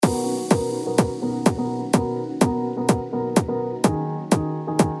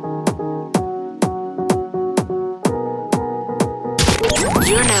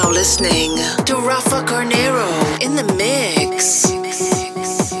listening to Rafa Carneiro in the mix.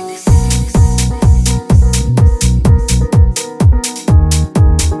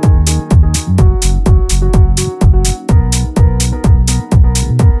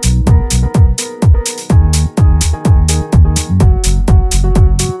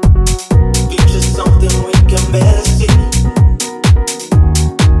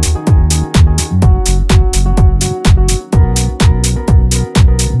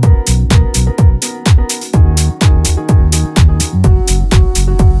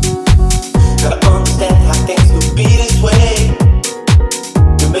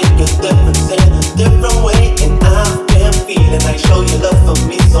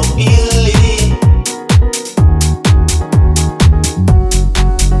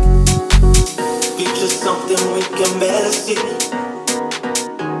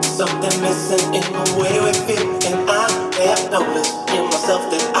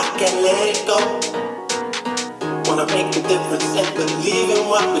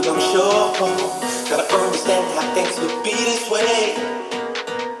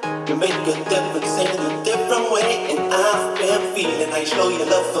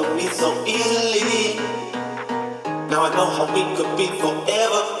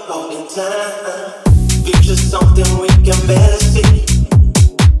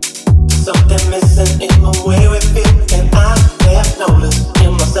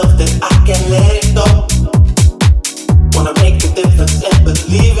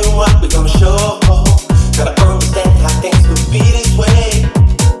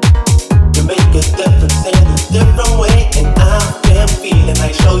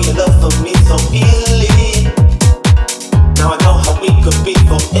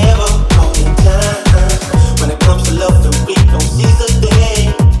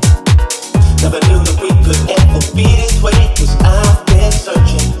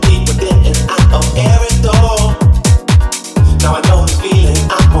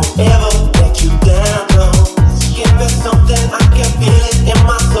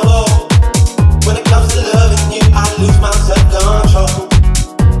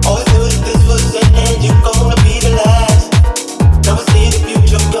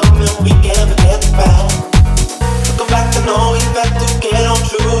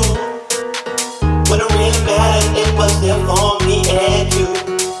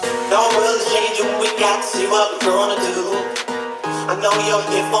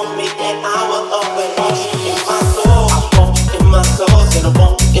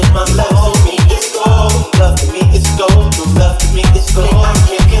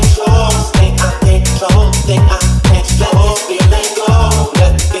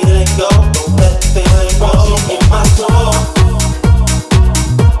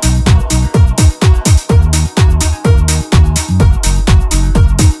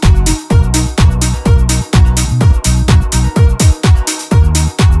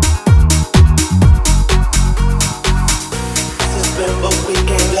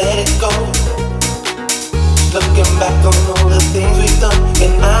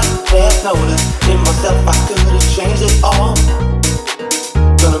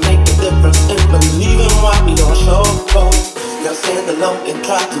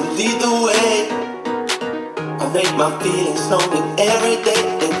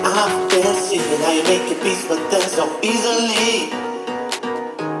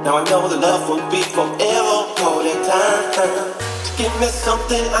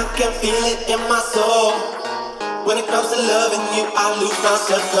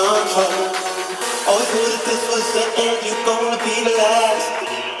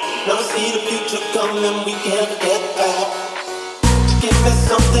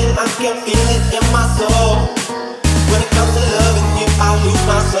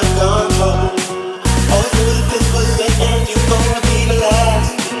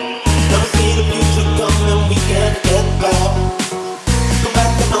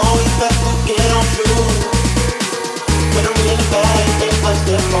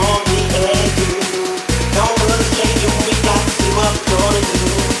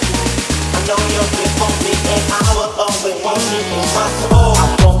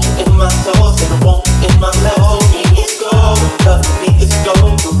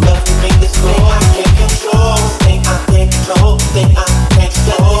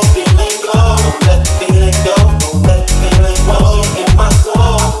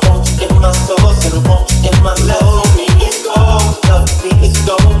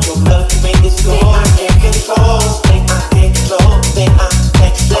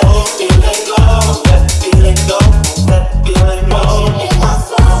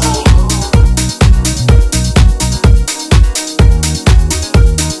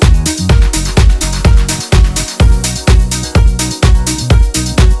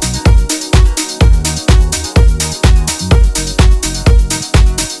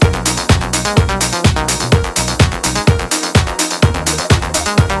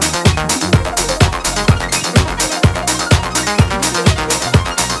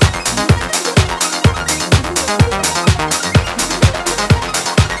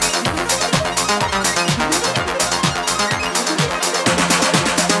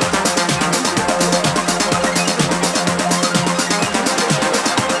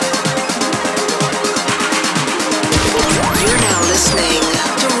 listening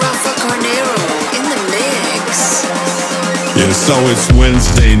to Rafa Carneiro in the mix. Yeah, so it's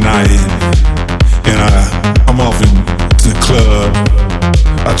Wednesday night, and I'm off in the club.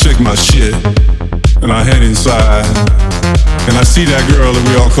 I check my shit, and I head inside, and I see that girl that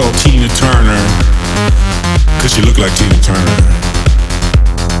we all call Tina Turner, 'cause she looked like Tina Turner.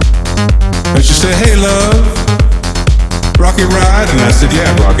 And she said, "Hey love, rocket ride?" And I said, "Yeah,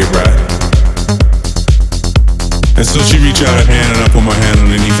 rocket ride." And so she reached out her hand, and I put my hand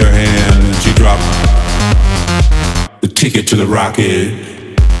underneath her hand, and she dropped the ticket to the rocket.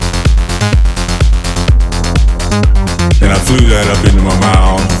 And I flew that up into my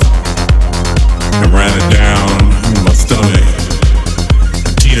mouth and ran it down in my stomach.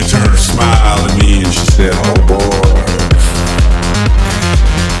 Tina Turner smiled at me and she said, "Oh boy."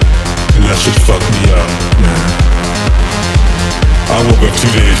 And that shit fucked me up, man. I woke up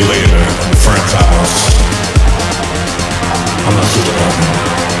 2 days later at a friend's house. I'm not sure what happened.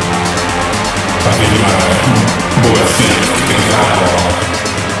 I think my boyfriend kicking his eyeball.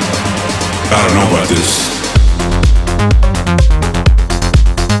 I don't know about this.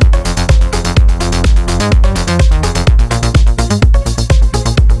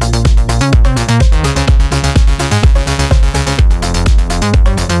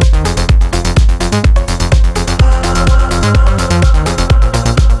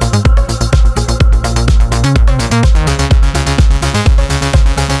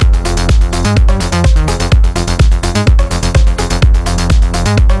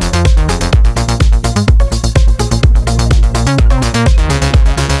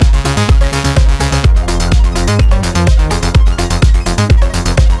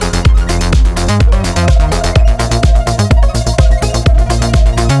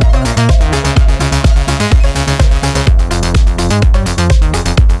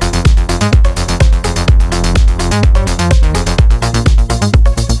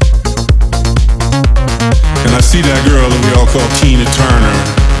 See that girl that we all call Tina Turner,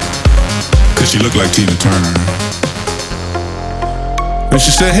 'cause she looked like Tina Turner. And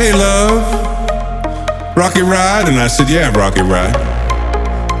she said, "Hey love, rocket ride?" And I said, "Yeah, rocket ride."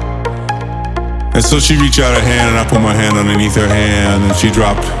 And so she reached out her hand, and I put my hand underneath her hand, and she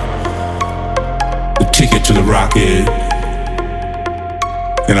dropped the ticket to the rocket.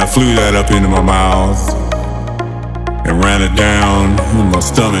 And I flew that up into my mouth and ran it down in my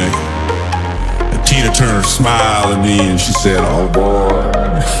stomach. Tina Turner smiled at me and she said, "Oh boy."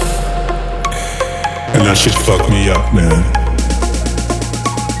 And that shit fucked me up, man.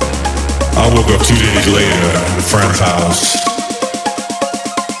 I woke up 2 days later at a friend's house.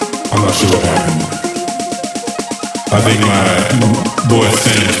 I'm not sure what happened. I think my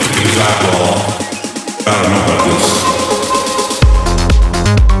boyfriend kicking his eyeball. I don't know about this.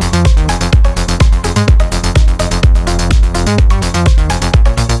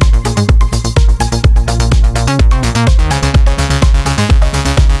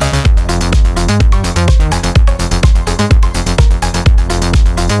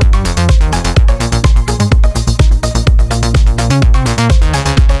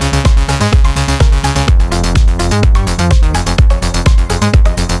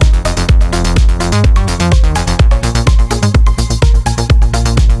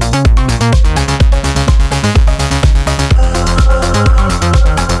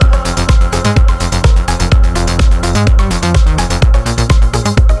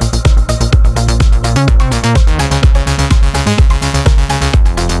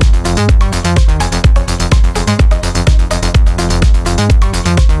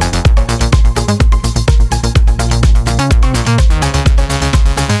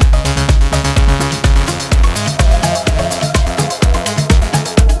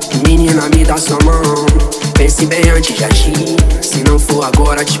 Sua mão, pense bem antes de agir. Se não for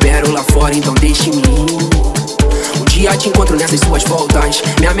agora, te espero lá fora, então deixe-me ir. Um dia te encontro nessas suas voltas.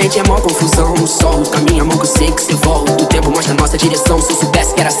 Minha mente é mó confusão. O sol caminha, mão que eu sei que cê volta. O tempo mostra nossa direção. Se eu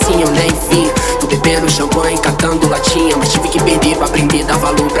soubesse que era assim, eu nem vim. Tô bebendo champanhe, catando latinha, mas tive que perder pra aprender. Dar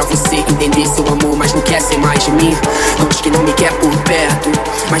valor pra você, entender seu amor, mas não quer ser mais de mim. Não diz que não me quer por perto,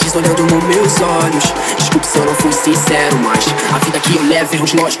 mas diz olhando nos meus olhos. Desculpe se eu não fui sincero, mas a vida que eu levo é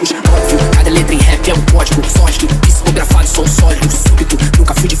erros lógicos. Óbvio, cada letra em rap é um código sólido, psicografado, sou sólido, súbito.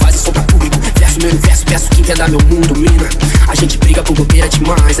 Nunca fui de fase, sou pra público. Verso meu universo, peço que entenda meu mundo, mina. A gente briga por bobeira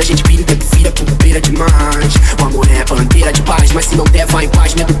demais, a gente pira o tempo vira por bobeira demais. O amor é bandeira de paz, mas se não der, vai em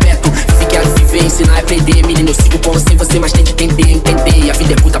paz, medo perto. Vive, quero viver, ensinar e aprender. Menino, eu sigo com sem você, mas tem de entender. A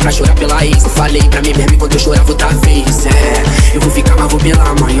vida é puta pra chorar pela ex. Eu falei pra mim mesmo quando eu chorava outra vez. Eu vou ficar, mas vou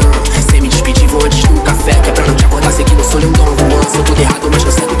pela manhã. Sem me despedir, vou antes do café, que é pra não te acordar, sei que não sou nem um dom romance. Eu tô errado, mas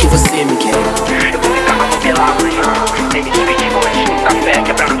eu sei do que você me quer. Eu vou ficar, mas vou pela manhã. Sem me despedir, vou antes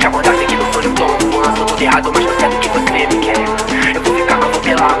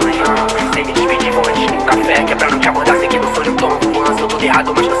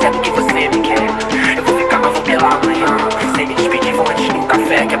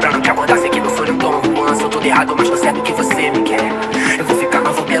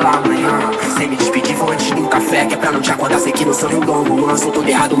amor, sou todo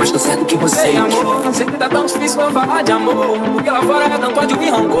errado, mas tô certo que você. Ei, amor, sempre tá tão difícil eu falar de amor, porque lá fora é tanto ódio e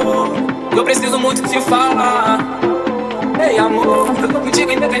rancor. Eu preciso muito te falar. Ei, amor, eu tô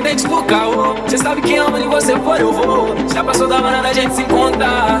contigo independente do caô. Cê sabe que amo, onde você for eu vou. Já passou da hora da gente se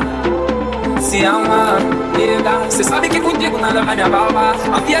encontrar. Se amar, nega, cê sabe que contigo nada vai me abalar.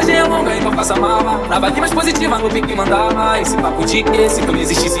 A viagem é longa, então faça mala. Na vibe mais positiva, no pique mandava. Esse papo de que se não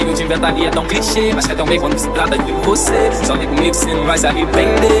existisse eu te inventaria tão clichê. Mas é tão bem quando se trata de você. Só vem comigo, cê não vai se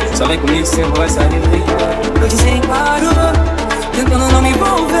arrepender. Só vem comigo, cê não vai se arrepender. Eu desencaro, tentando não me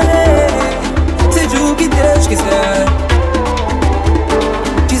envolver. Seja o que Deus quiser.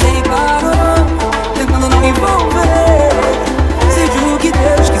 Desencaro, tentando não me envolver. Seja o que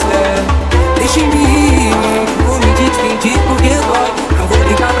Deus quiser. Deixe-me ir, vou me despedir porque dói. Não vou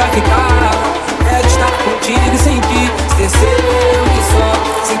ligar pra ficar. Quero estar contigo e sentir ser seu e só.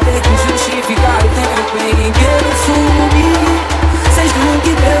 Sem ter que justificar o tempo em que eu sumi. Seja o que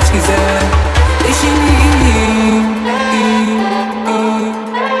Deus quiser. Deixe-me ir.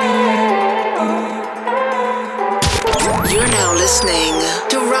 You're now listening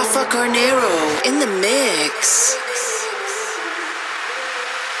to Rafa Carneiro in the mix.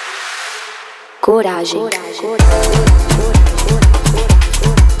 Coragem.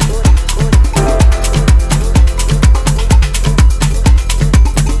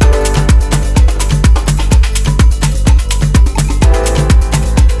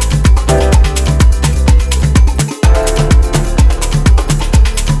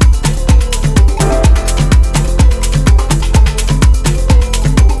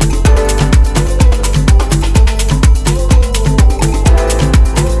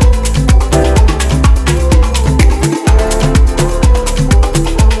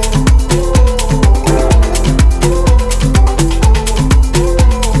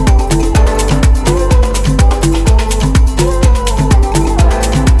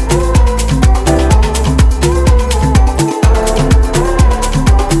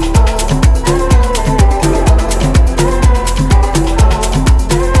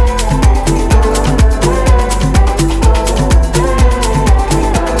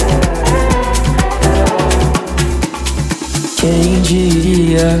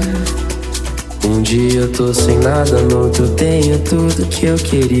 Tô sem nada, no outro tenho tudo que eu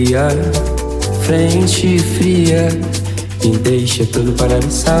queria. Frente fria, me deixa todo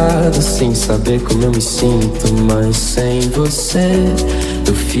paralisado, sem saber como eu me sinto. Mas sem você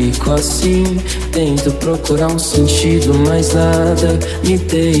eu fico assim. Tento procurar um sentido, mas nada me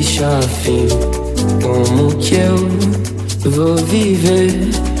deixa afim. Como que eu vou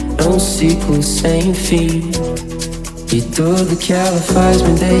viver? É um ciclo sem fim. E tudo que ela faz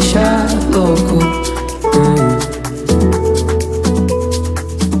me deixa louco.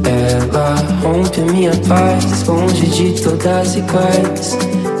 Ela rompe a minha paz, longe de todas iguais,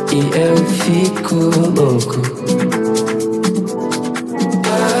 e eu fico louco.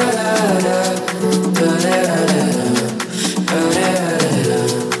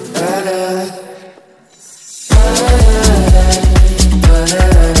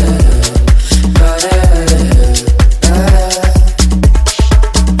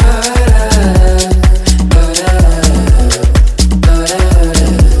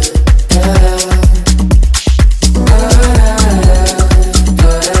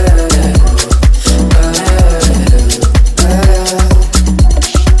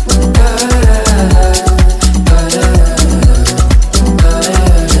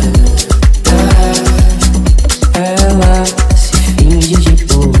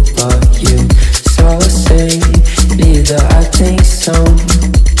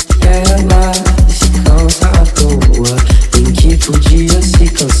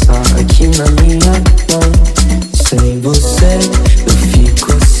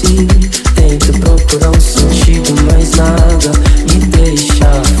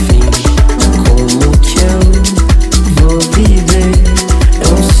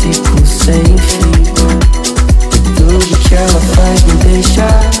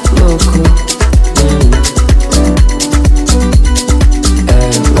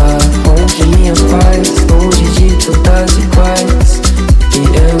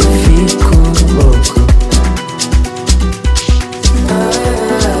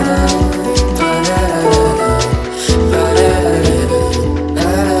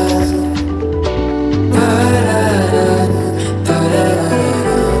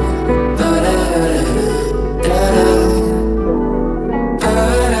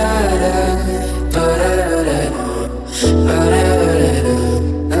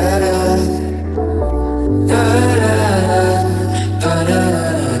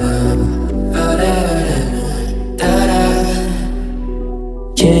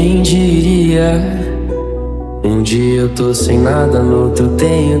 Quem diria? Um dia eu tô sem nada, no outro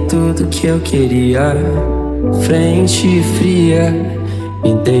tenho tudo que eu queria. Frente fria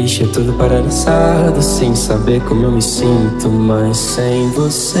me deixa todo paralisado, sem saber como eu me sinto. Mas sem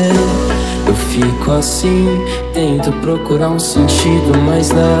você eu fico assim, tento procurar um sentido,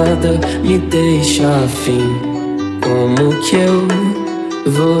 mas nada me deixa afim. Como que eu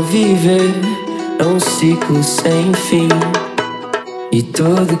vou viver? É um ciclo sem fim, e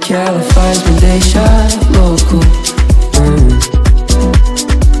tudo que ela faz me deixa louco.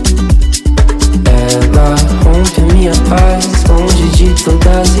 Ela rompe a minha paz, longe de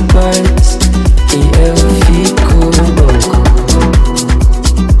todas iguais, e eu fico louco.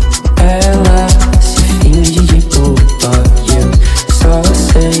 Ela se finge de boba e eu só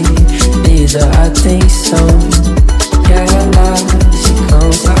sei lhe dar atenção. E ela se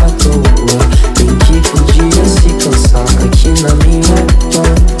cansa à toa, bem que podia se cansar aqui na minha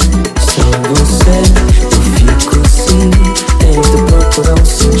mão. Sem você eu fico assim, tento procurar um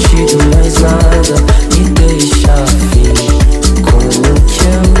sentido, mas nada me deixa afim. Como que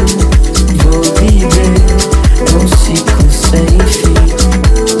eu vou viver? É um ciclo sem fim,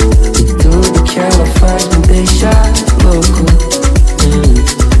 e tudo que ela faz me deixa louco.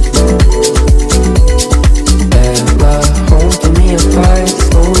 Ela rompe minha paz,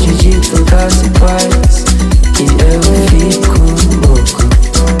 longe de todas iguais, e eu fico louco.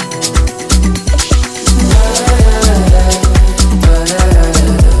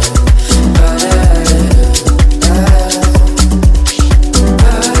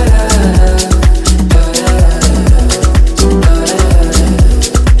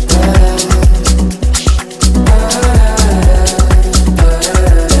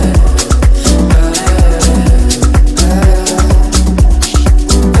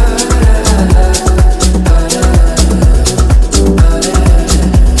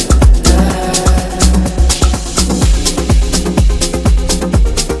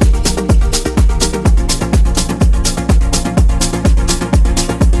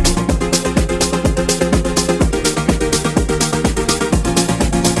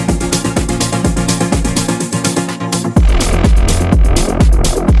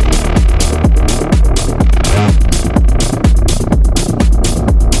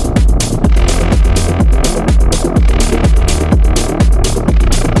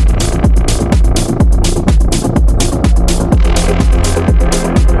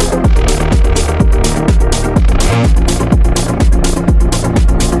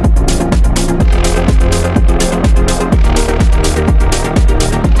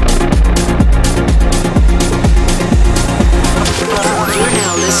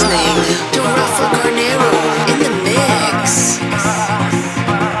 To Rafa Carneiro in the mix.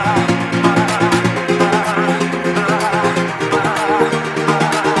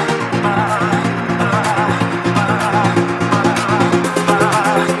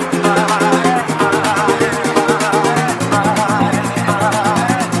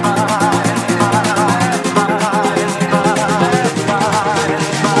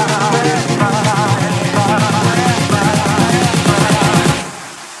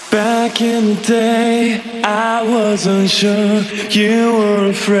 Back in the day, I was unsure. You were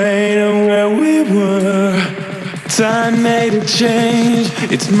afraid of where we were. Time made a change.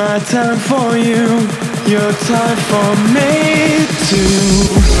 It's my time for you. Your time for me too.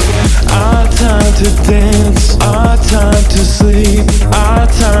 Our time to dance. Our time to sleep. Our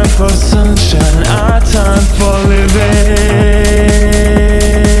time for sunshine. Our time for living.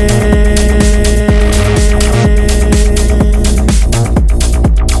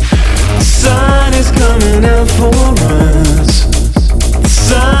 Coming out for us. The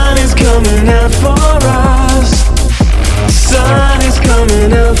sun is coming out for us. The sun is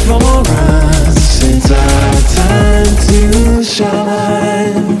coming out for us. It's our time to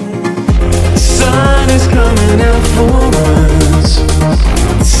shine. The sun is coming out for us.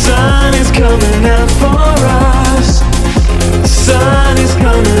 The sun is coming out for us. The sun is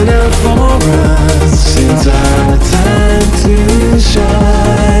coming out for us. It's our time to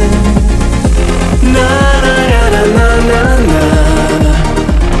shine. Na na na na na na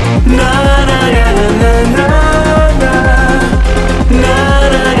na na na na na na na na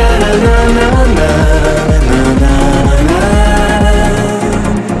na na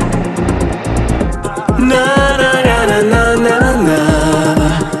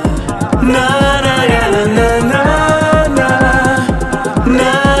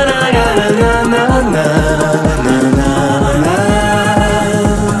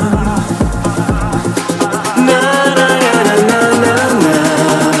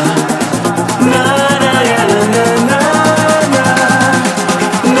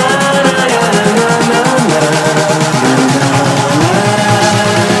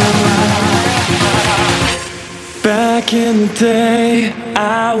day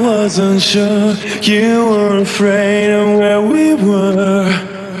I wasn't sure. You were afraid of where we were.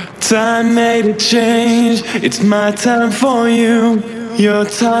 Time made a change. It's my time for you. Your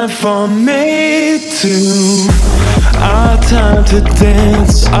time for me too. Our time to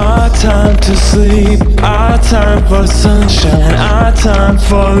dance, our time to sleep, our time for sunshine, our time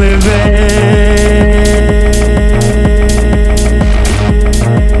for living.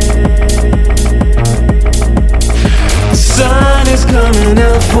 The sun is coming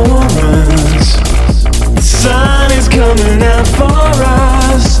out for us. The sun is coming out for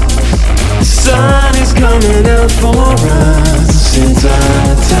us. The sun is coming out for us. It's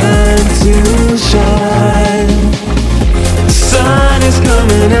our time to shine. The sun is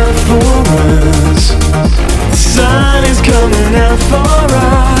coming out for us. The sun is coming out for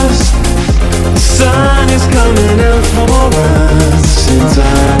us. The sun is coming out for us. It's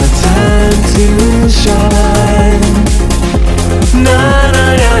our time to shine. Na na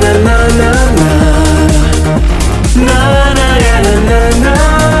na na na na na. Na na na na na na.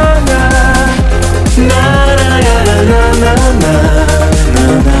 Na na na na na na na. Na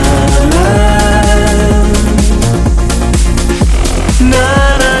na na. Na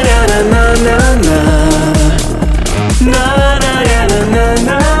na na na na na na. Na na na na na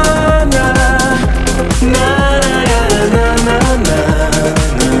na. Na na na na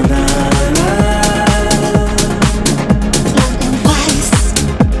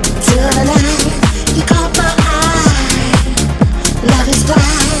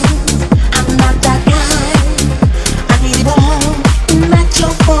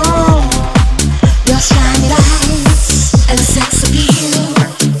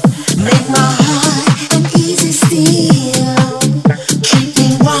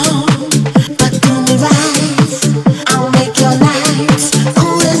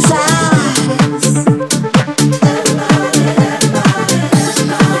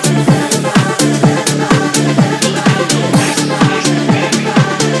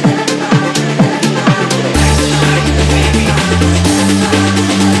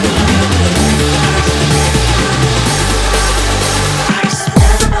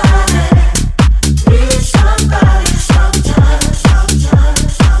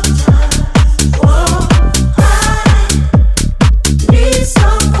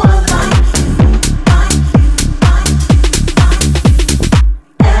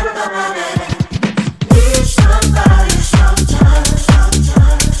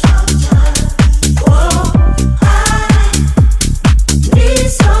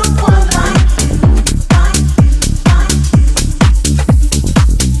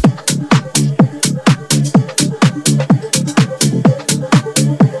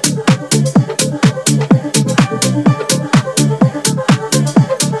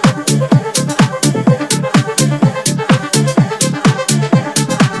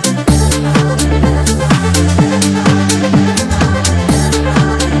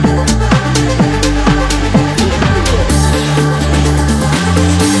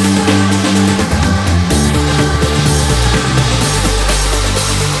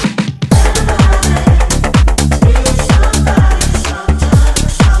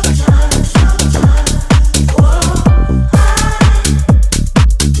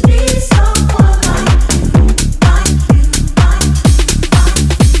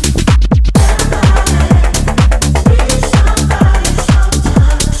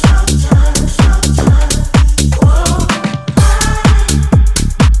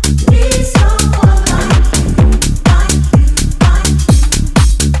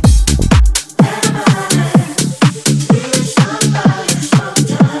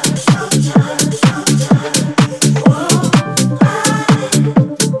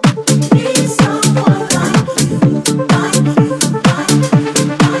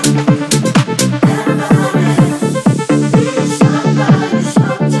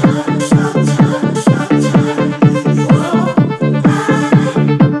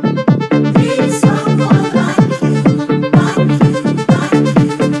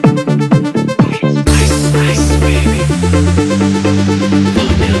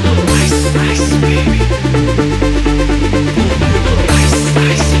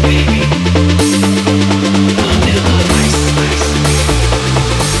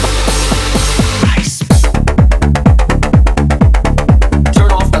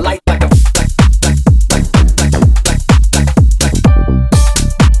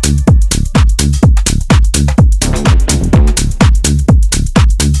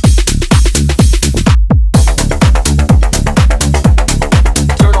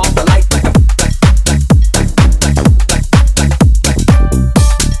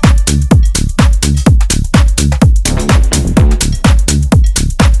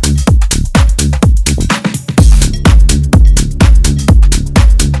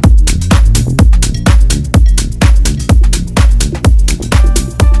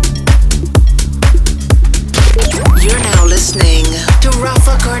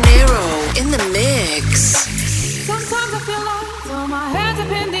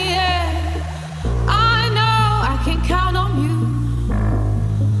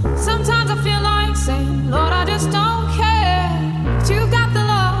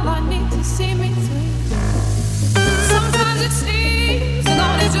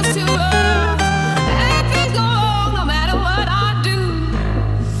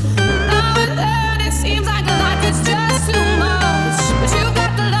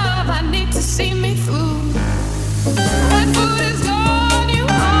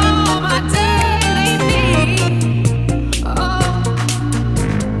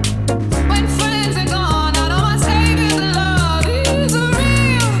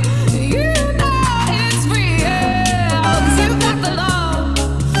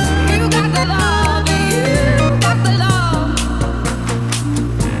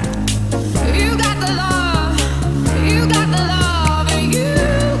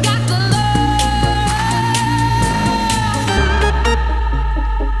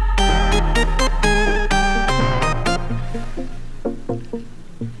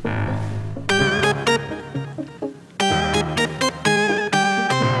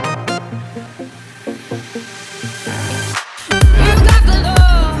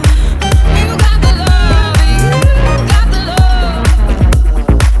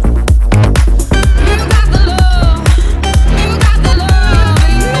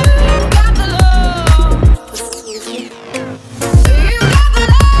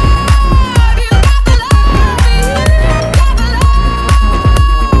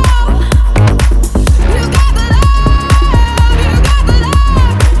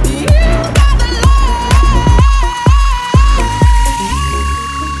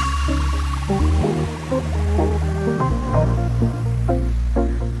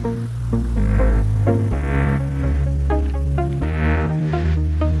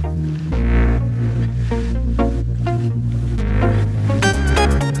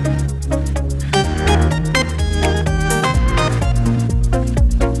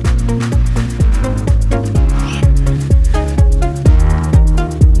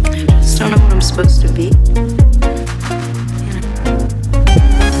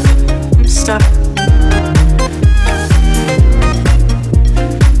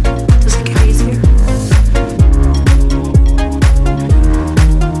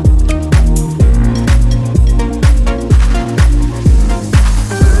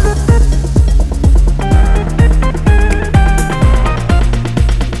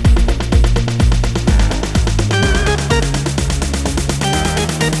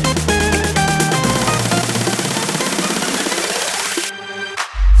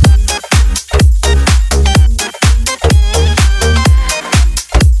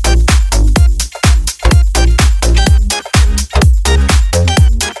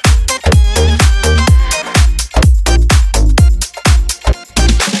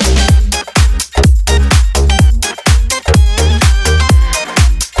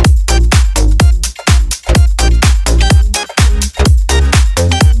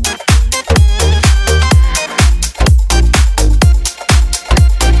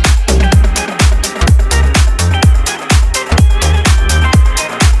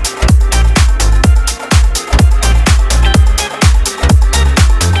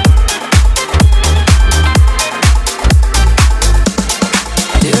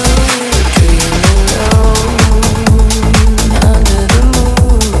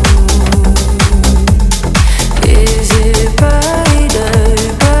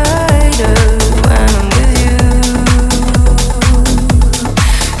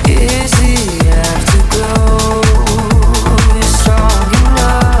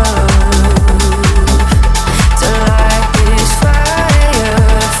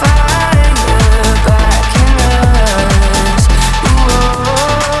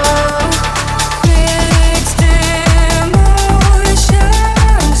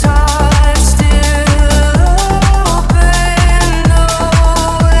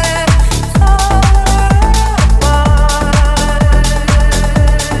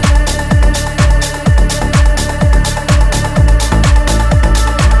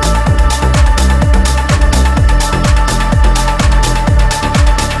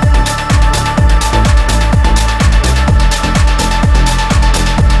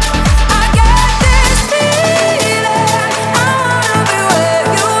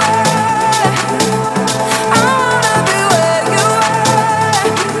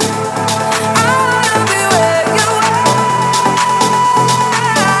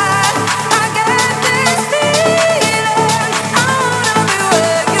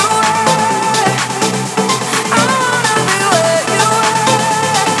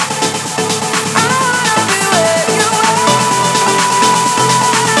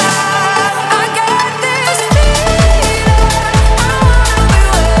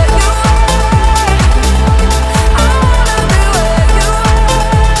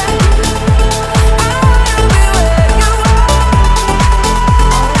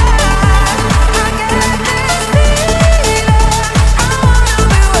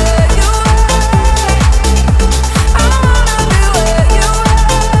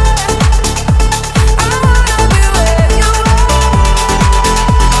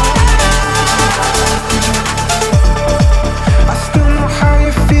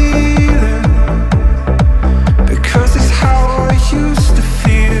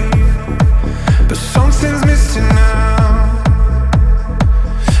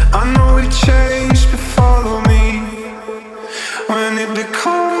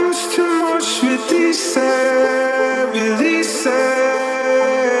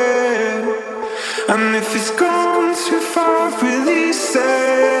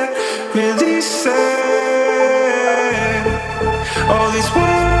said. All these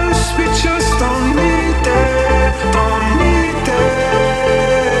words we just don't need it, don't need it.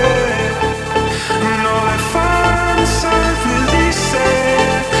 And all I find inside really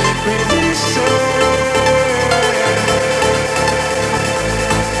sad, really sad.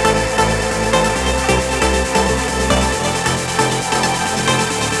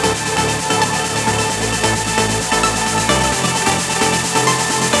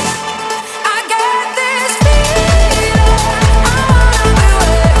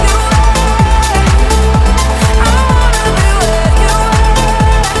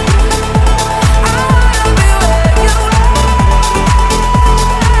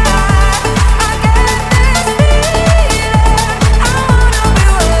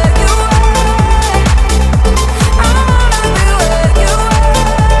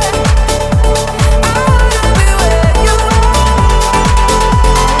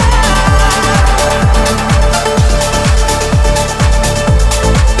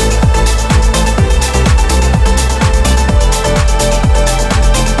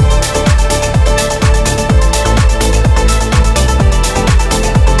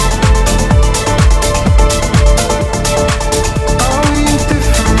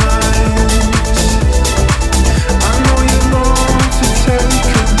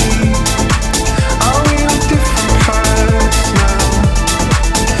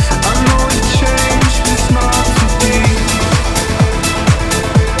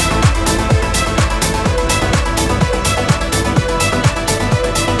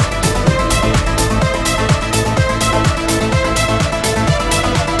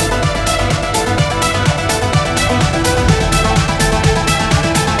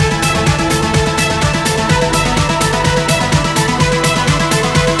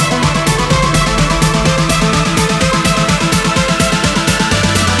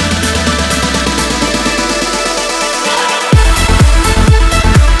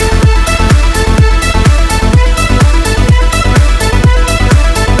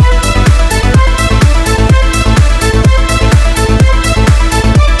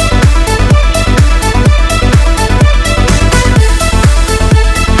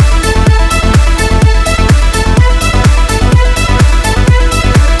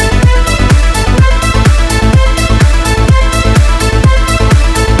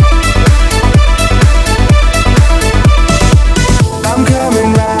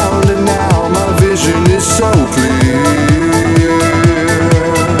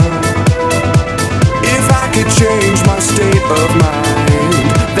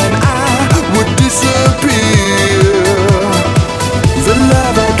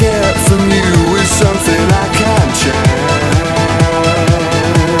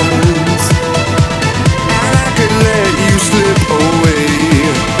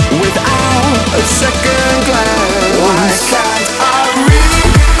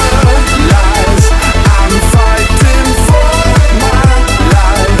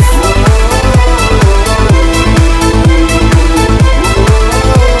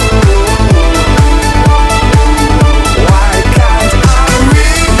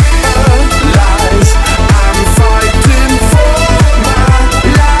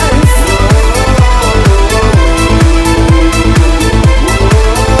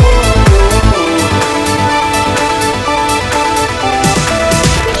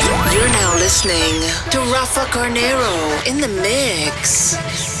 Rafa Carneiro in the mix.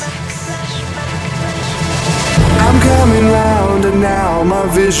 I'm coming round and now my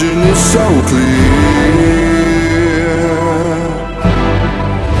vision is so clear.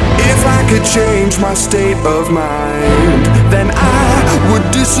 If I could change my state of mind, then I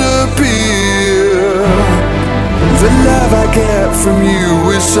would disappear. The love I get from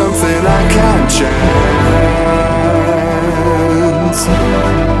you is something I can't chance.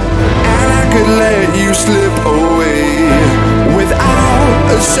 And I could let you slip away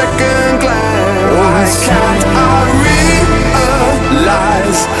without a second glance. Why can't I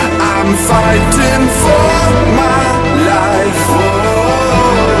realize I'm fighting for my life?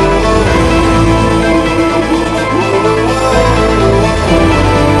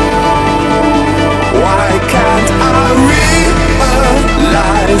 Why can't I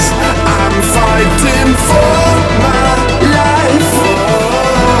realize I'm fighting for my life?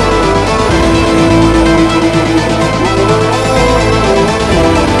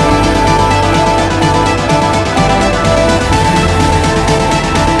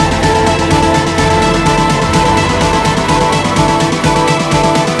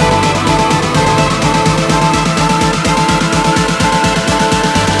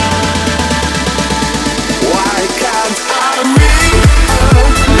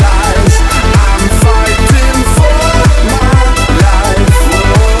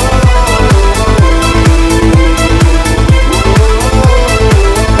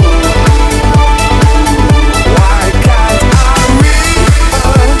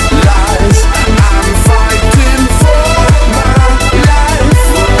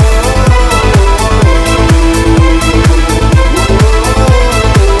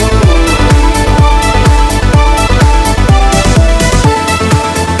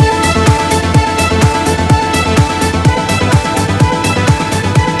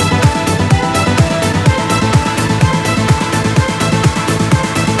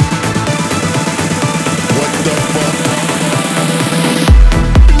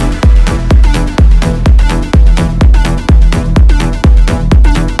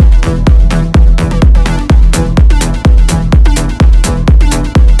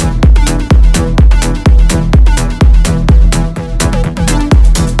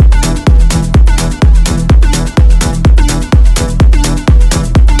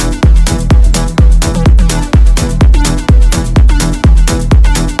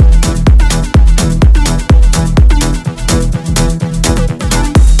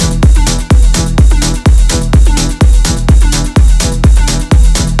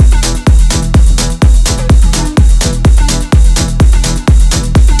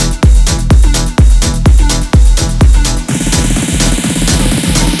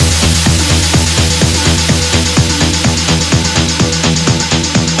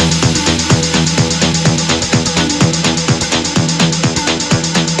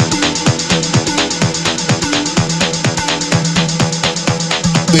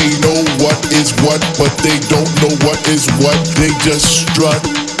 They know what is what, but they don't know what is what. They just strut.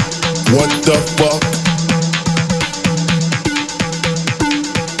 What the fuck?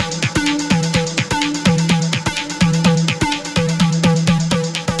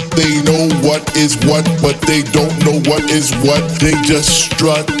 They know what is what, but they don't know what is what. They just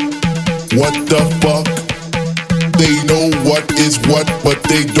strut. What the fuck? They know what is what, but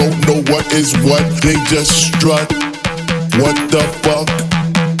they don't know what is what. They just strut. What the fuck?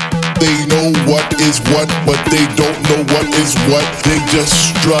 They know what is what, but they don't know what is what. They just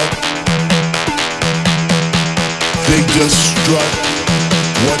strut. They just strut.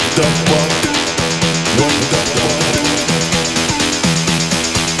 What the fuck? What the fuck?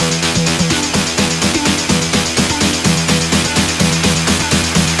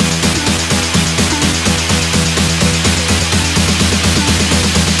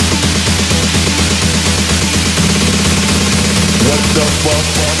 What the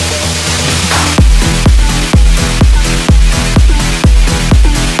fuck?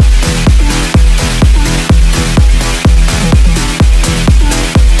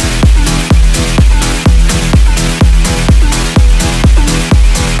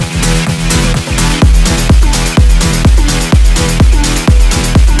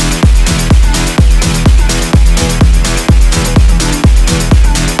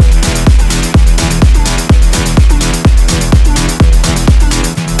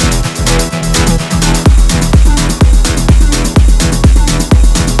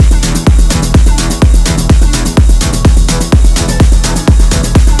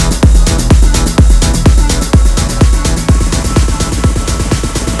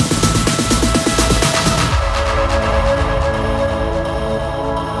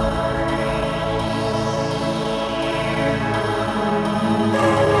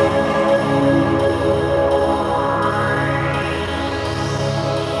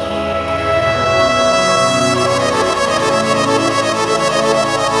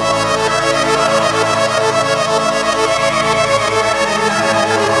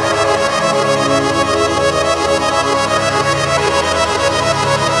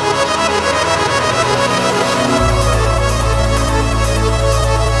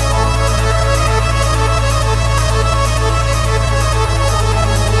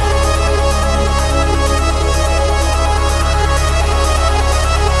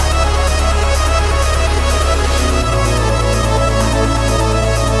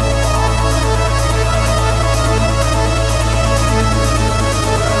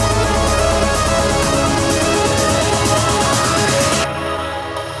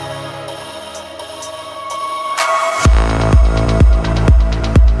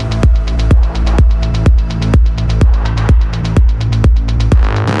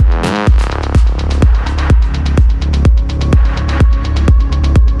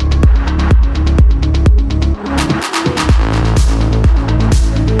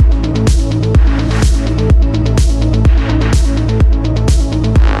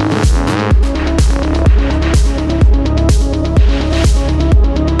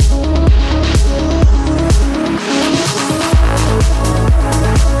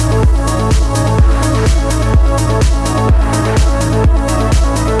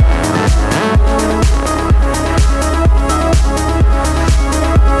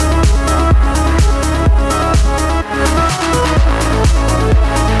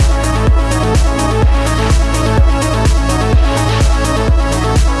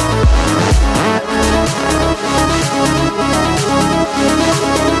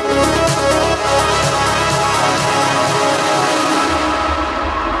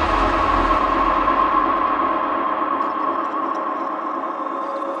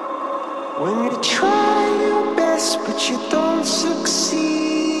 When you try your best but you don't succeed,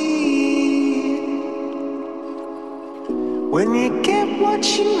 when you get what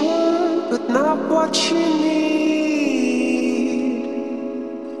you want but not what you need,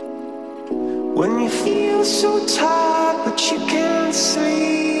 when you feel so tired but you can't sleep,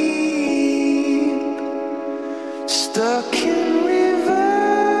 stuck in reverse,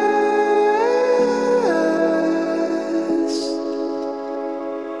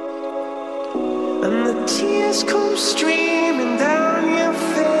 and the tears come streaming down your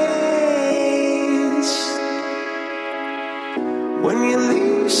face. When you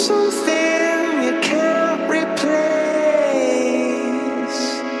lose something you can't replace,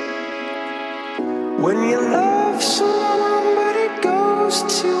 when you love someone but it goes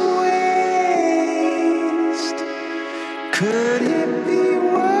to waste, could it be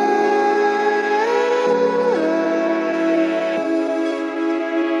worse?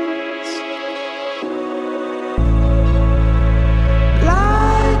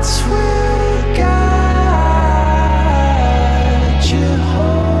 Life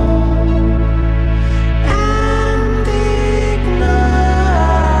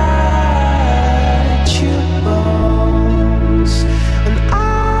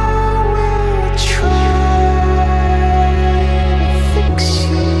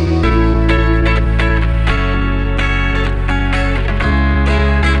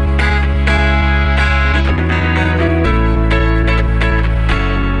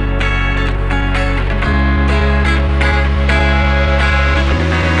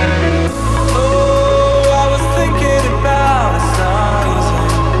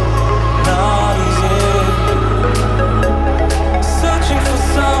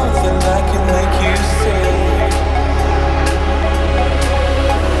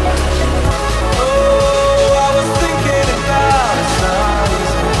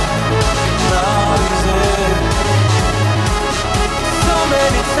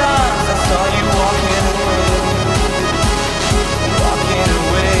times I saw you walking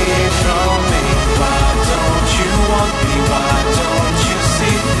away from me. Why don't you want me? Why don't you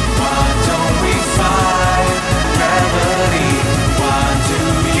see? Why don't we fight gravity? Why do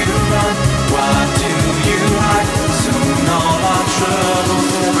you run? Why do you hide? Soon all our troubles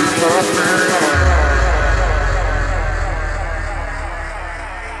will be over.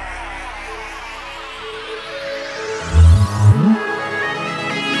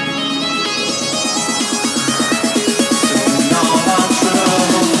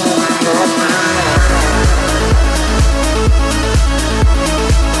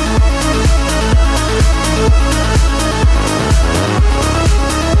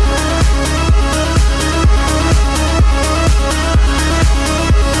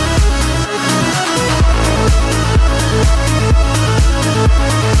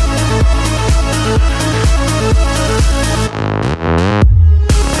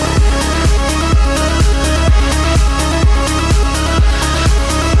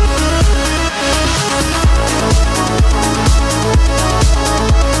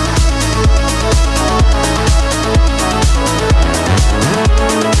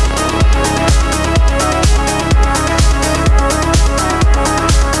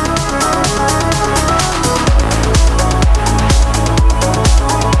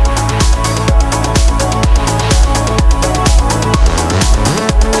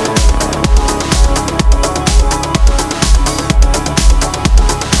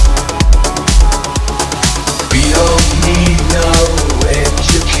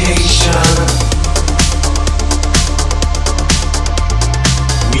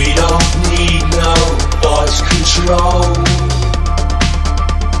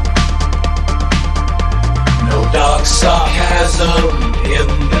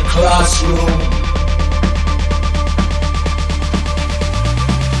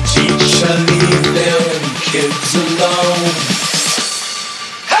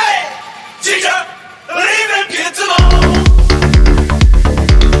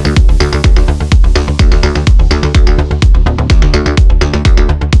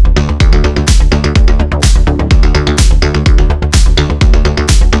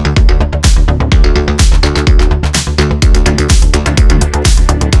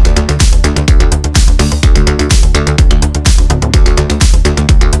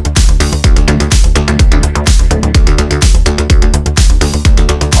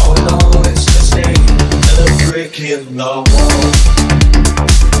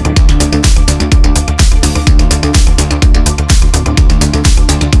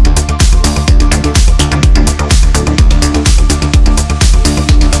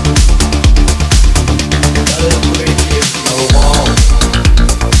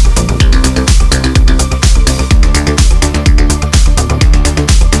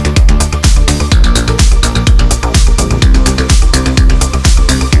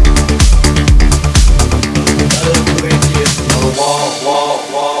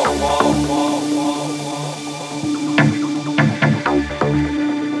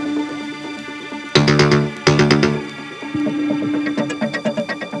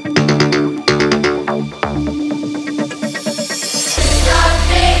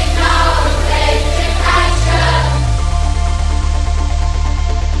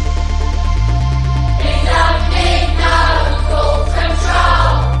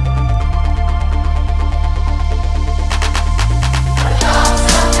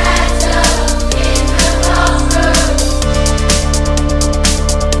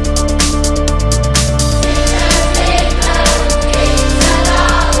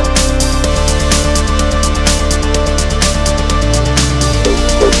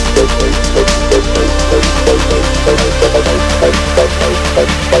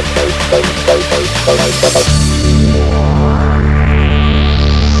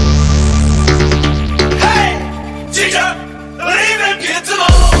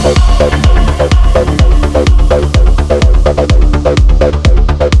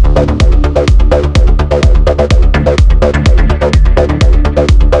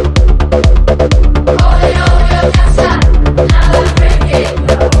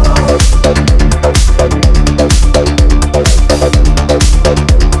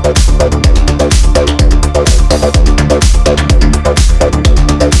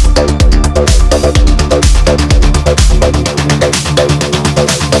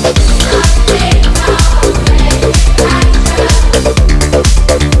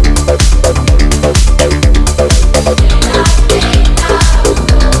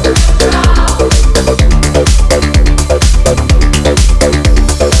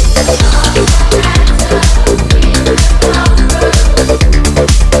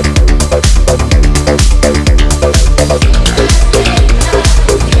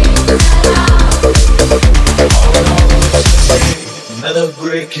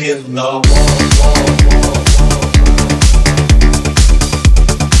 breaking the wall.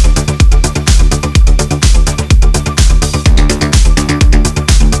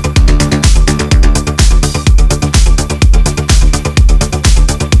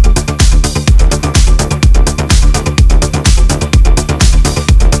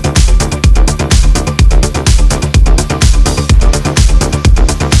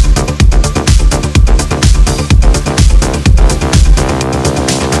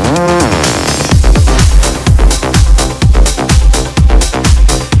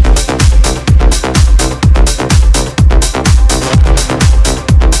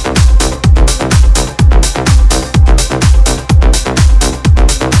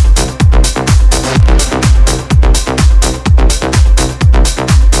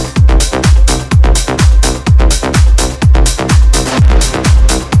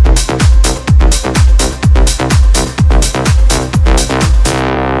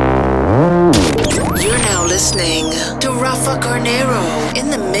 To Rafa Carneiro in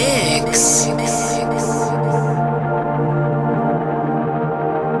the mix.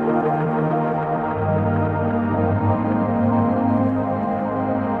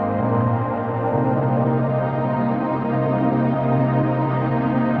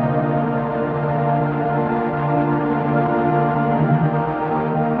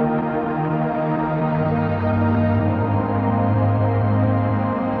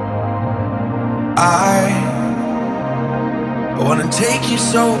 I wanna take you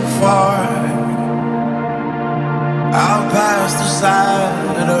so far out past the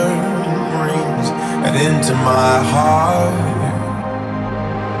Saturn rings and into my heart.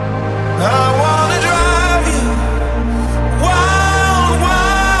 I wanna drive you wild,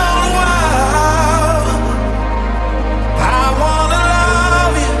 wild, wild. I wanna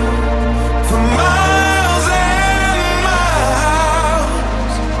love you for miles and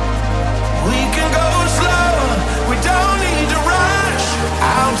miles. We can go slow, we don't need to rush.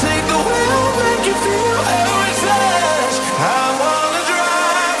 I'll take the wheel, make you feel every touch. I wanna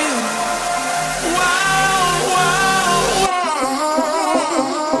drive you wild, wild, wild.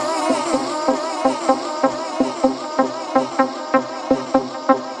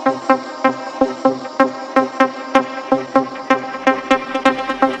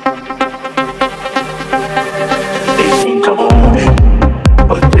 They think I want it,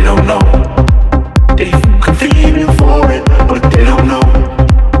 but they don't know. They think I'm feeling for it, but they don't know.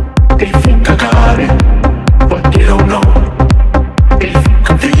 They think I got it, but they don't know. They think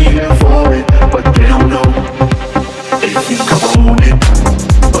I'm feeling for it, but they don't know. They think I want it,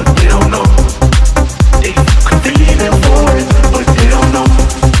 but they don't know. They think I'm feeling for it, but they don't know.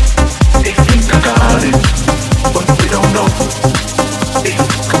 They think I got it, but they don't know. They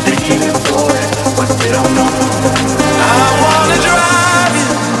think I'm feeling for it, but they don't know. I wanna drive you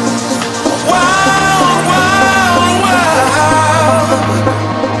wild, wild, wild.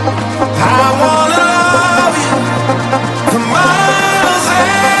 I wanna love you for miles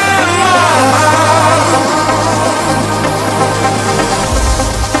and miles.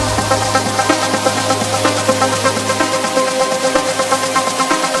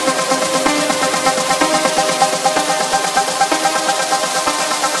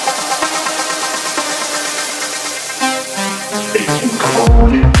 They think I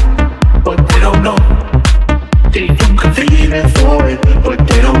want it, but they don't know. They think I'm feeling for it, but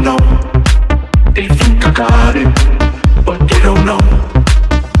they don't know. They think I got it, but they don't know.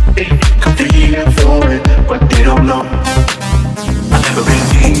 They think I'm feeling for it, but they don't know. I've never been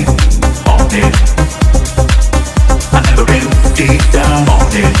deep on it. I've never been deep down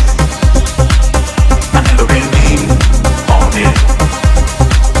on it. I've never been deep on it.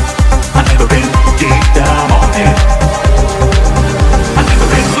 I've never been deep down on it. I've never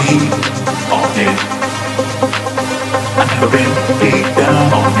been deep on it. I've never been deep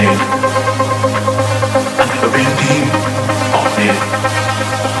down on it. I've never been deep on it.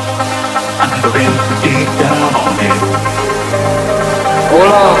 I've never been deep down on it.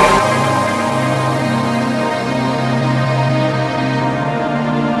 Hola.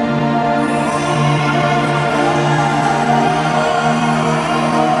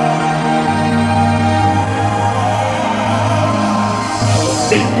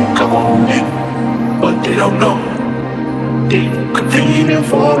 They think I want it, but they don't know. They think I'm feeling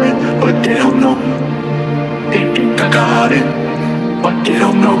for it, but they don't know. They think I got it, but they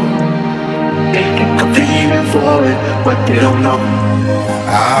don't know. They think I'm feeling for it, but they don't know.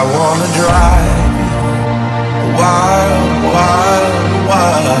 I wanna drive wild, wild,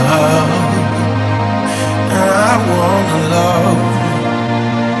 wild. And I wanna love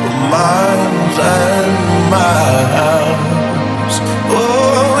for miles and miles.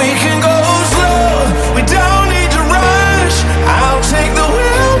 Oh,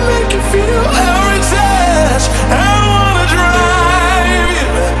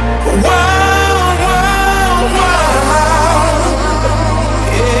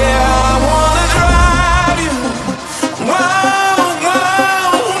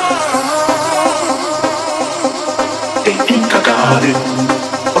 got it,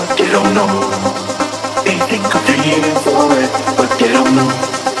 but they don't know. They think I'm feeling for it, but they don't know.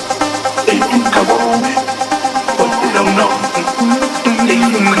 They think I want it, but they don't know. They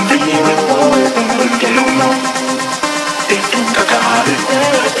think I'm feeling for it, but they don't know. They think I got it,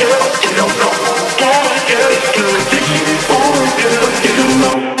 but they don't know. They think I'm feeling for it, but they don't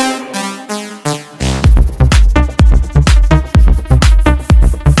know.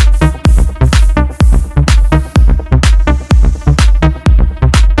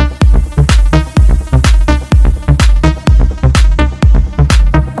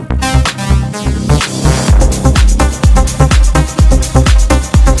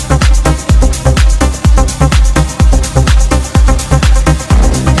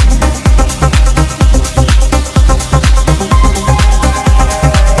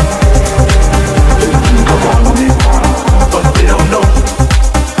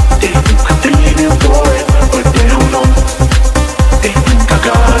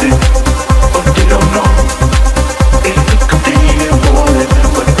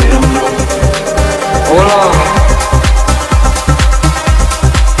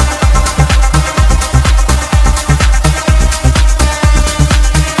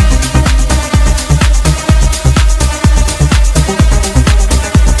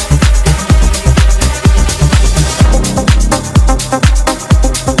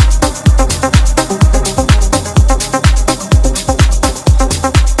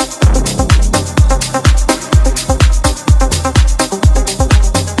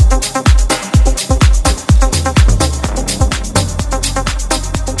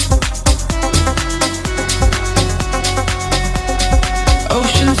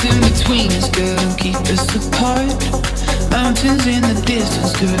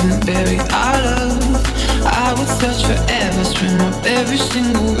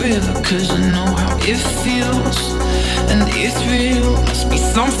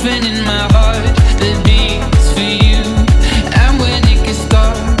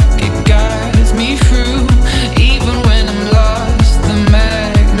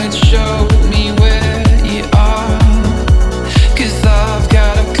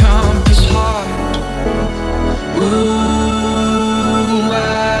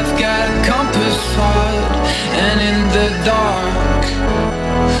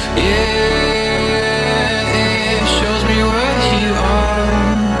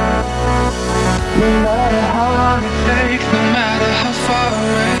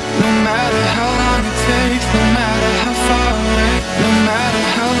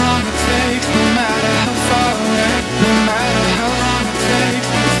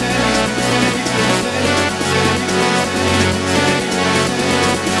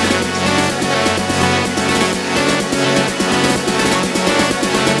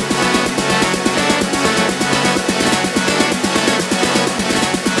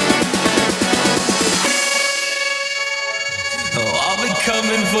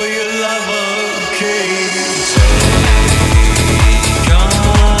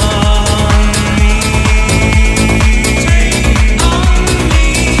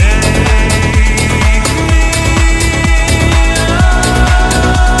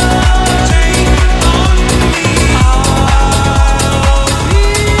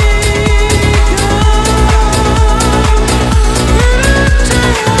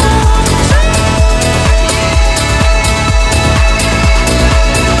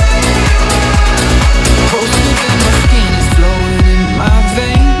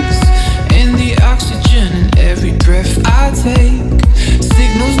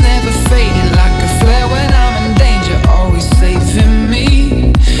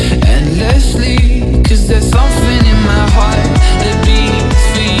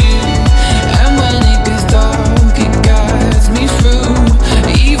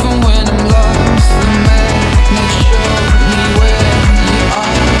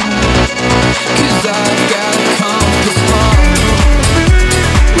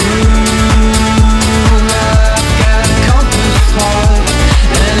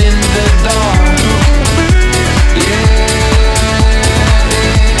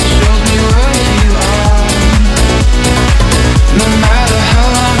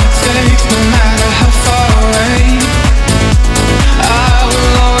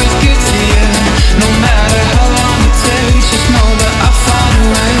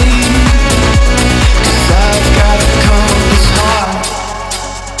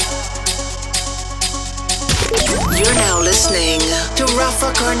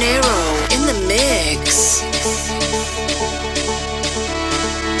 Rafa Carneiro in the mix.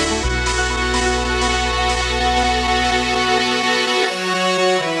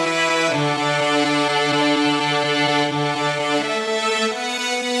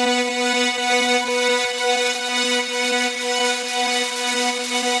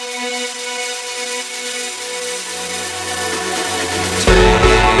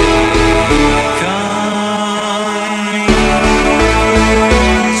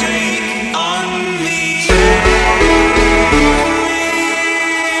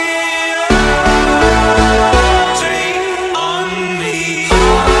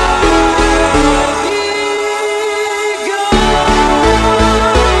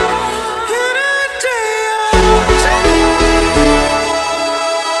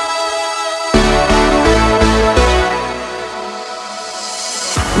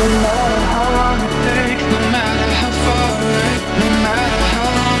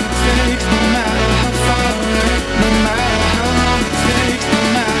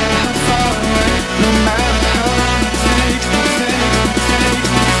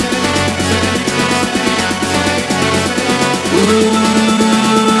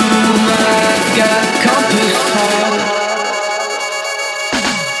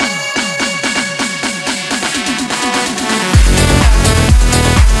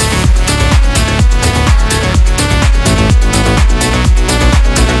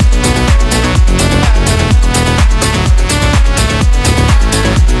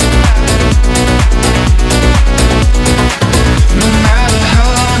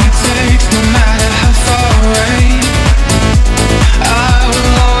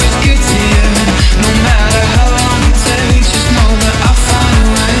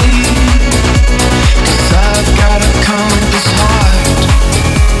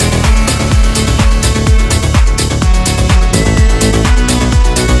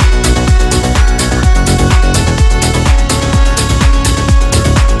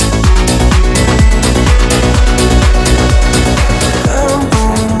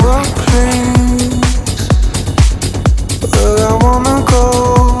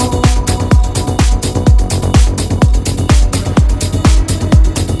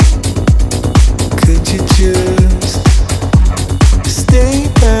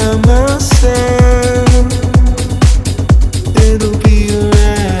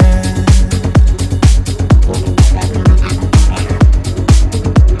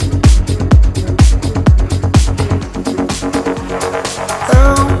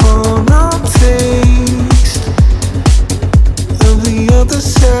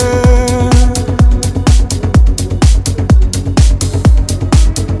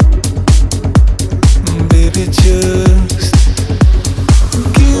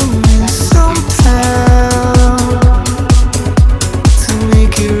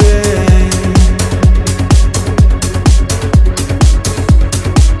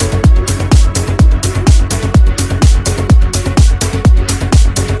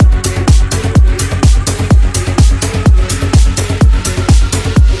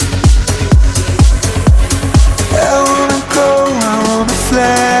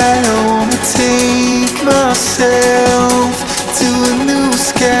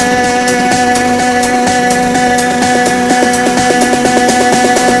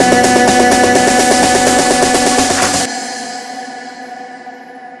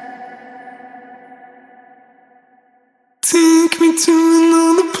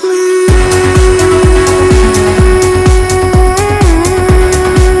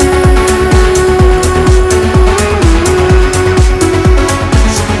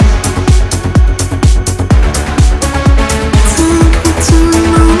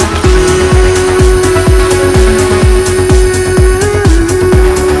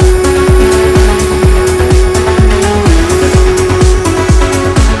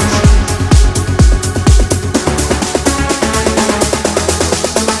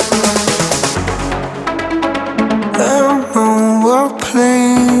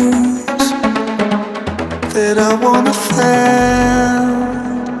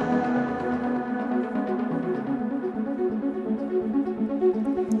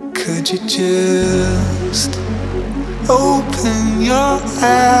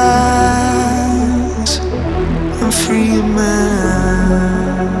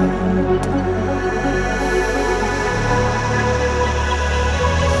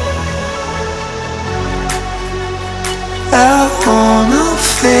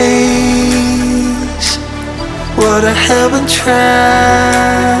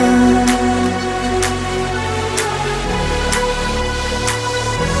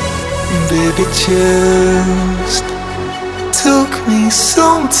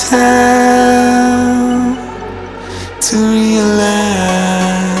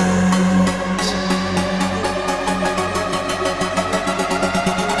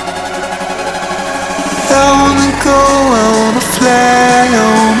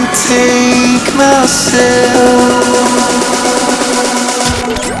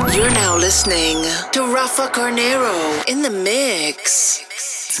 You're now listening to Rafa Carneiro in the mix.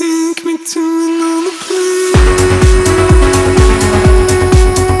 Take me to another place.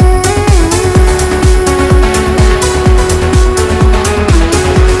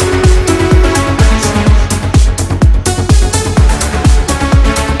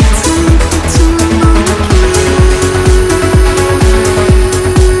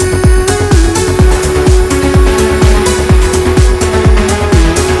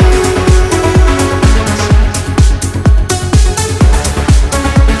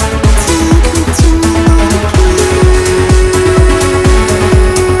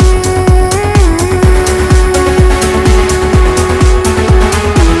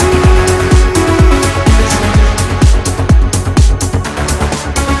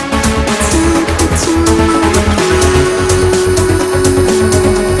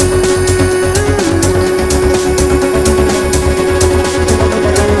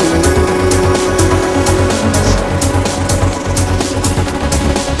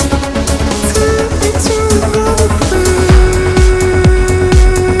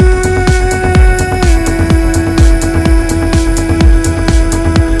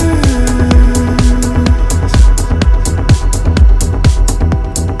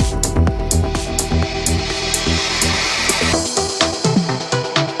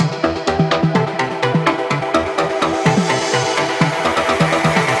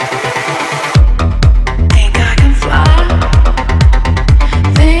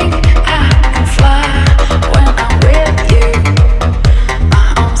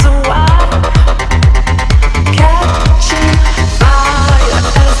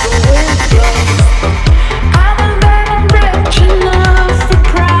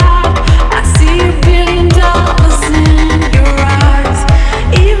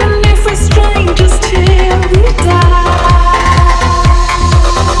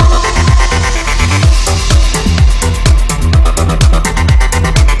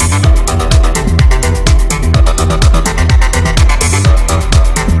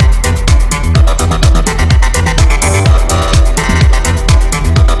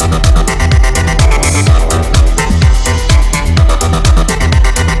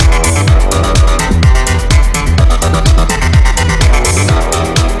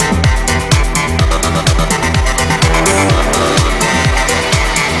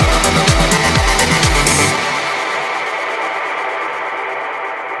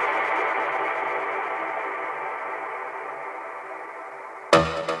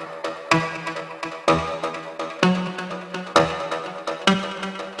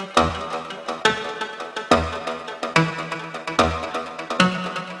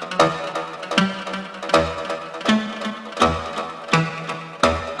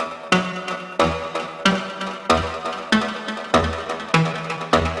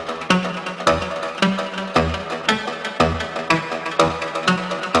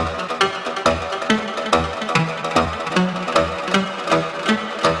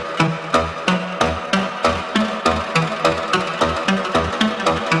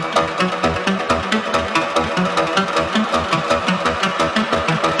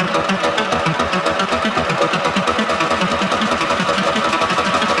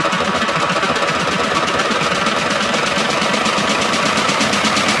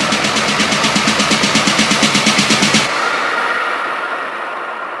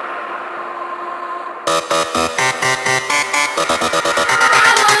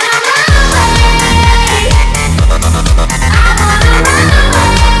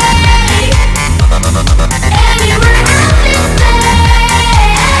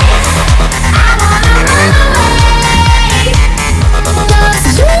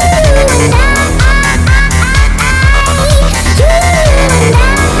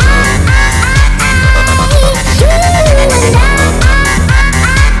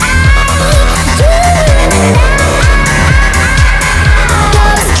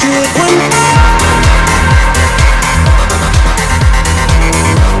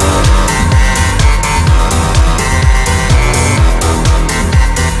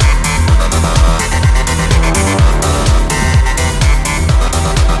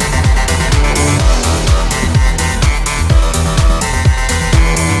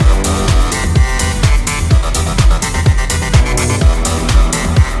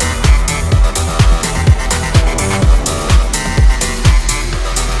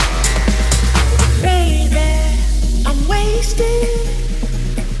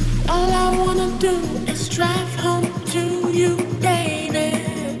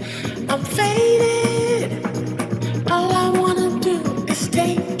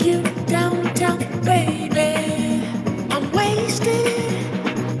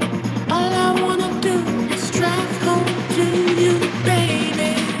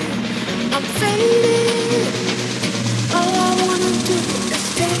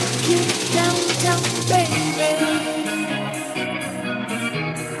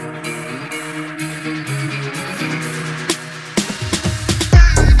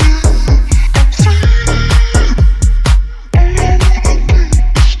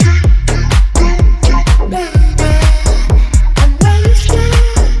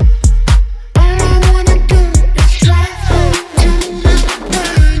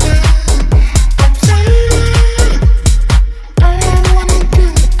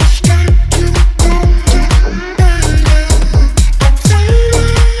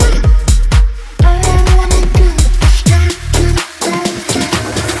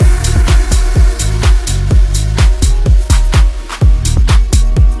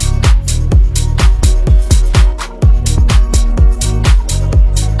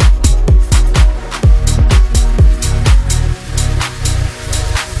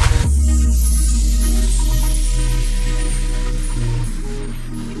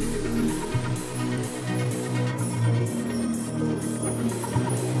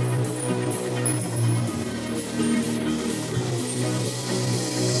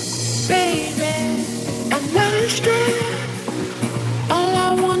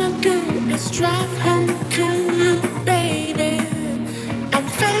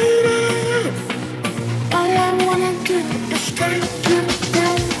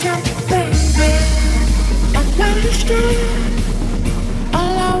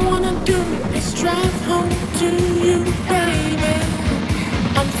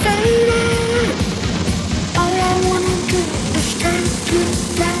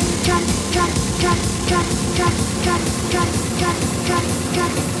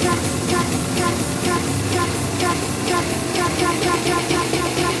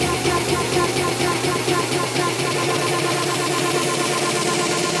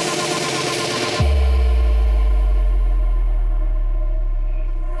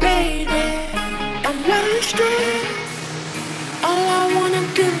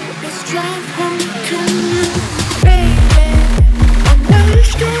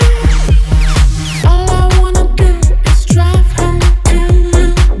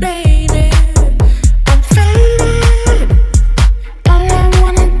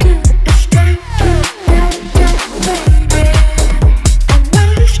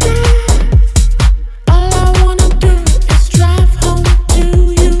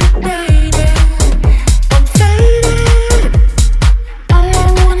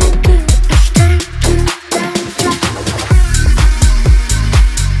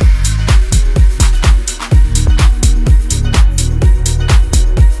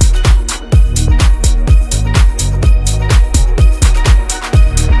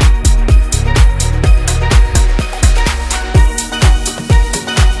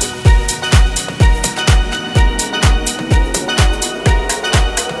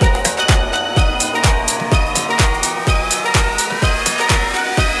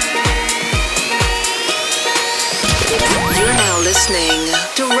 listening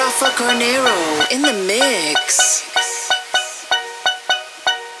to Rafa Carneiro in the mix.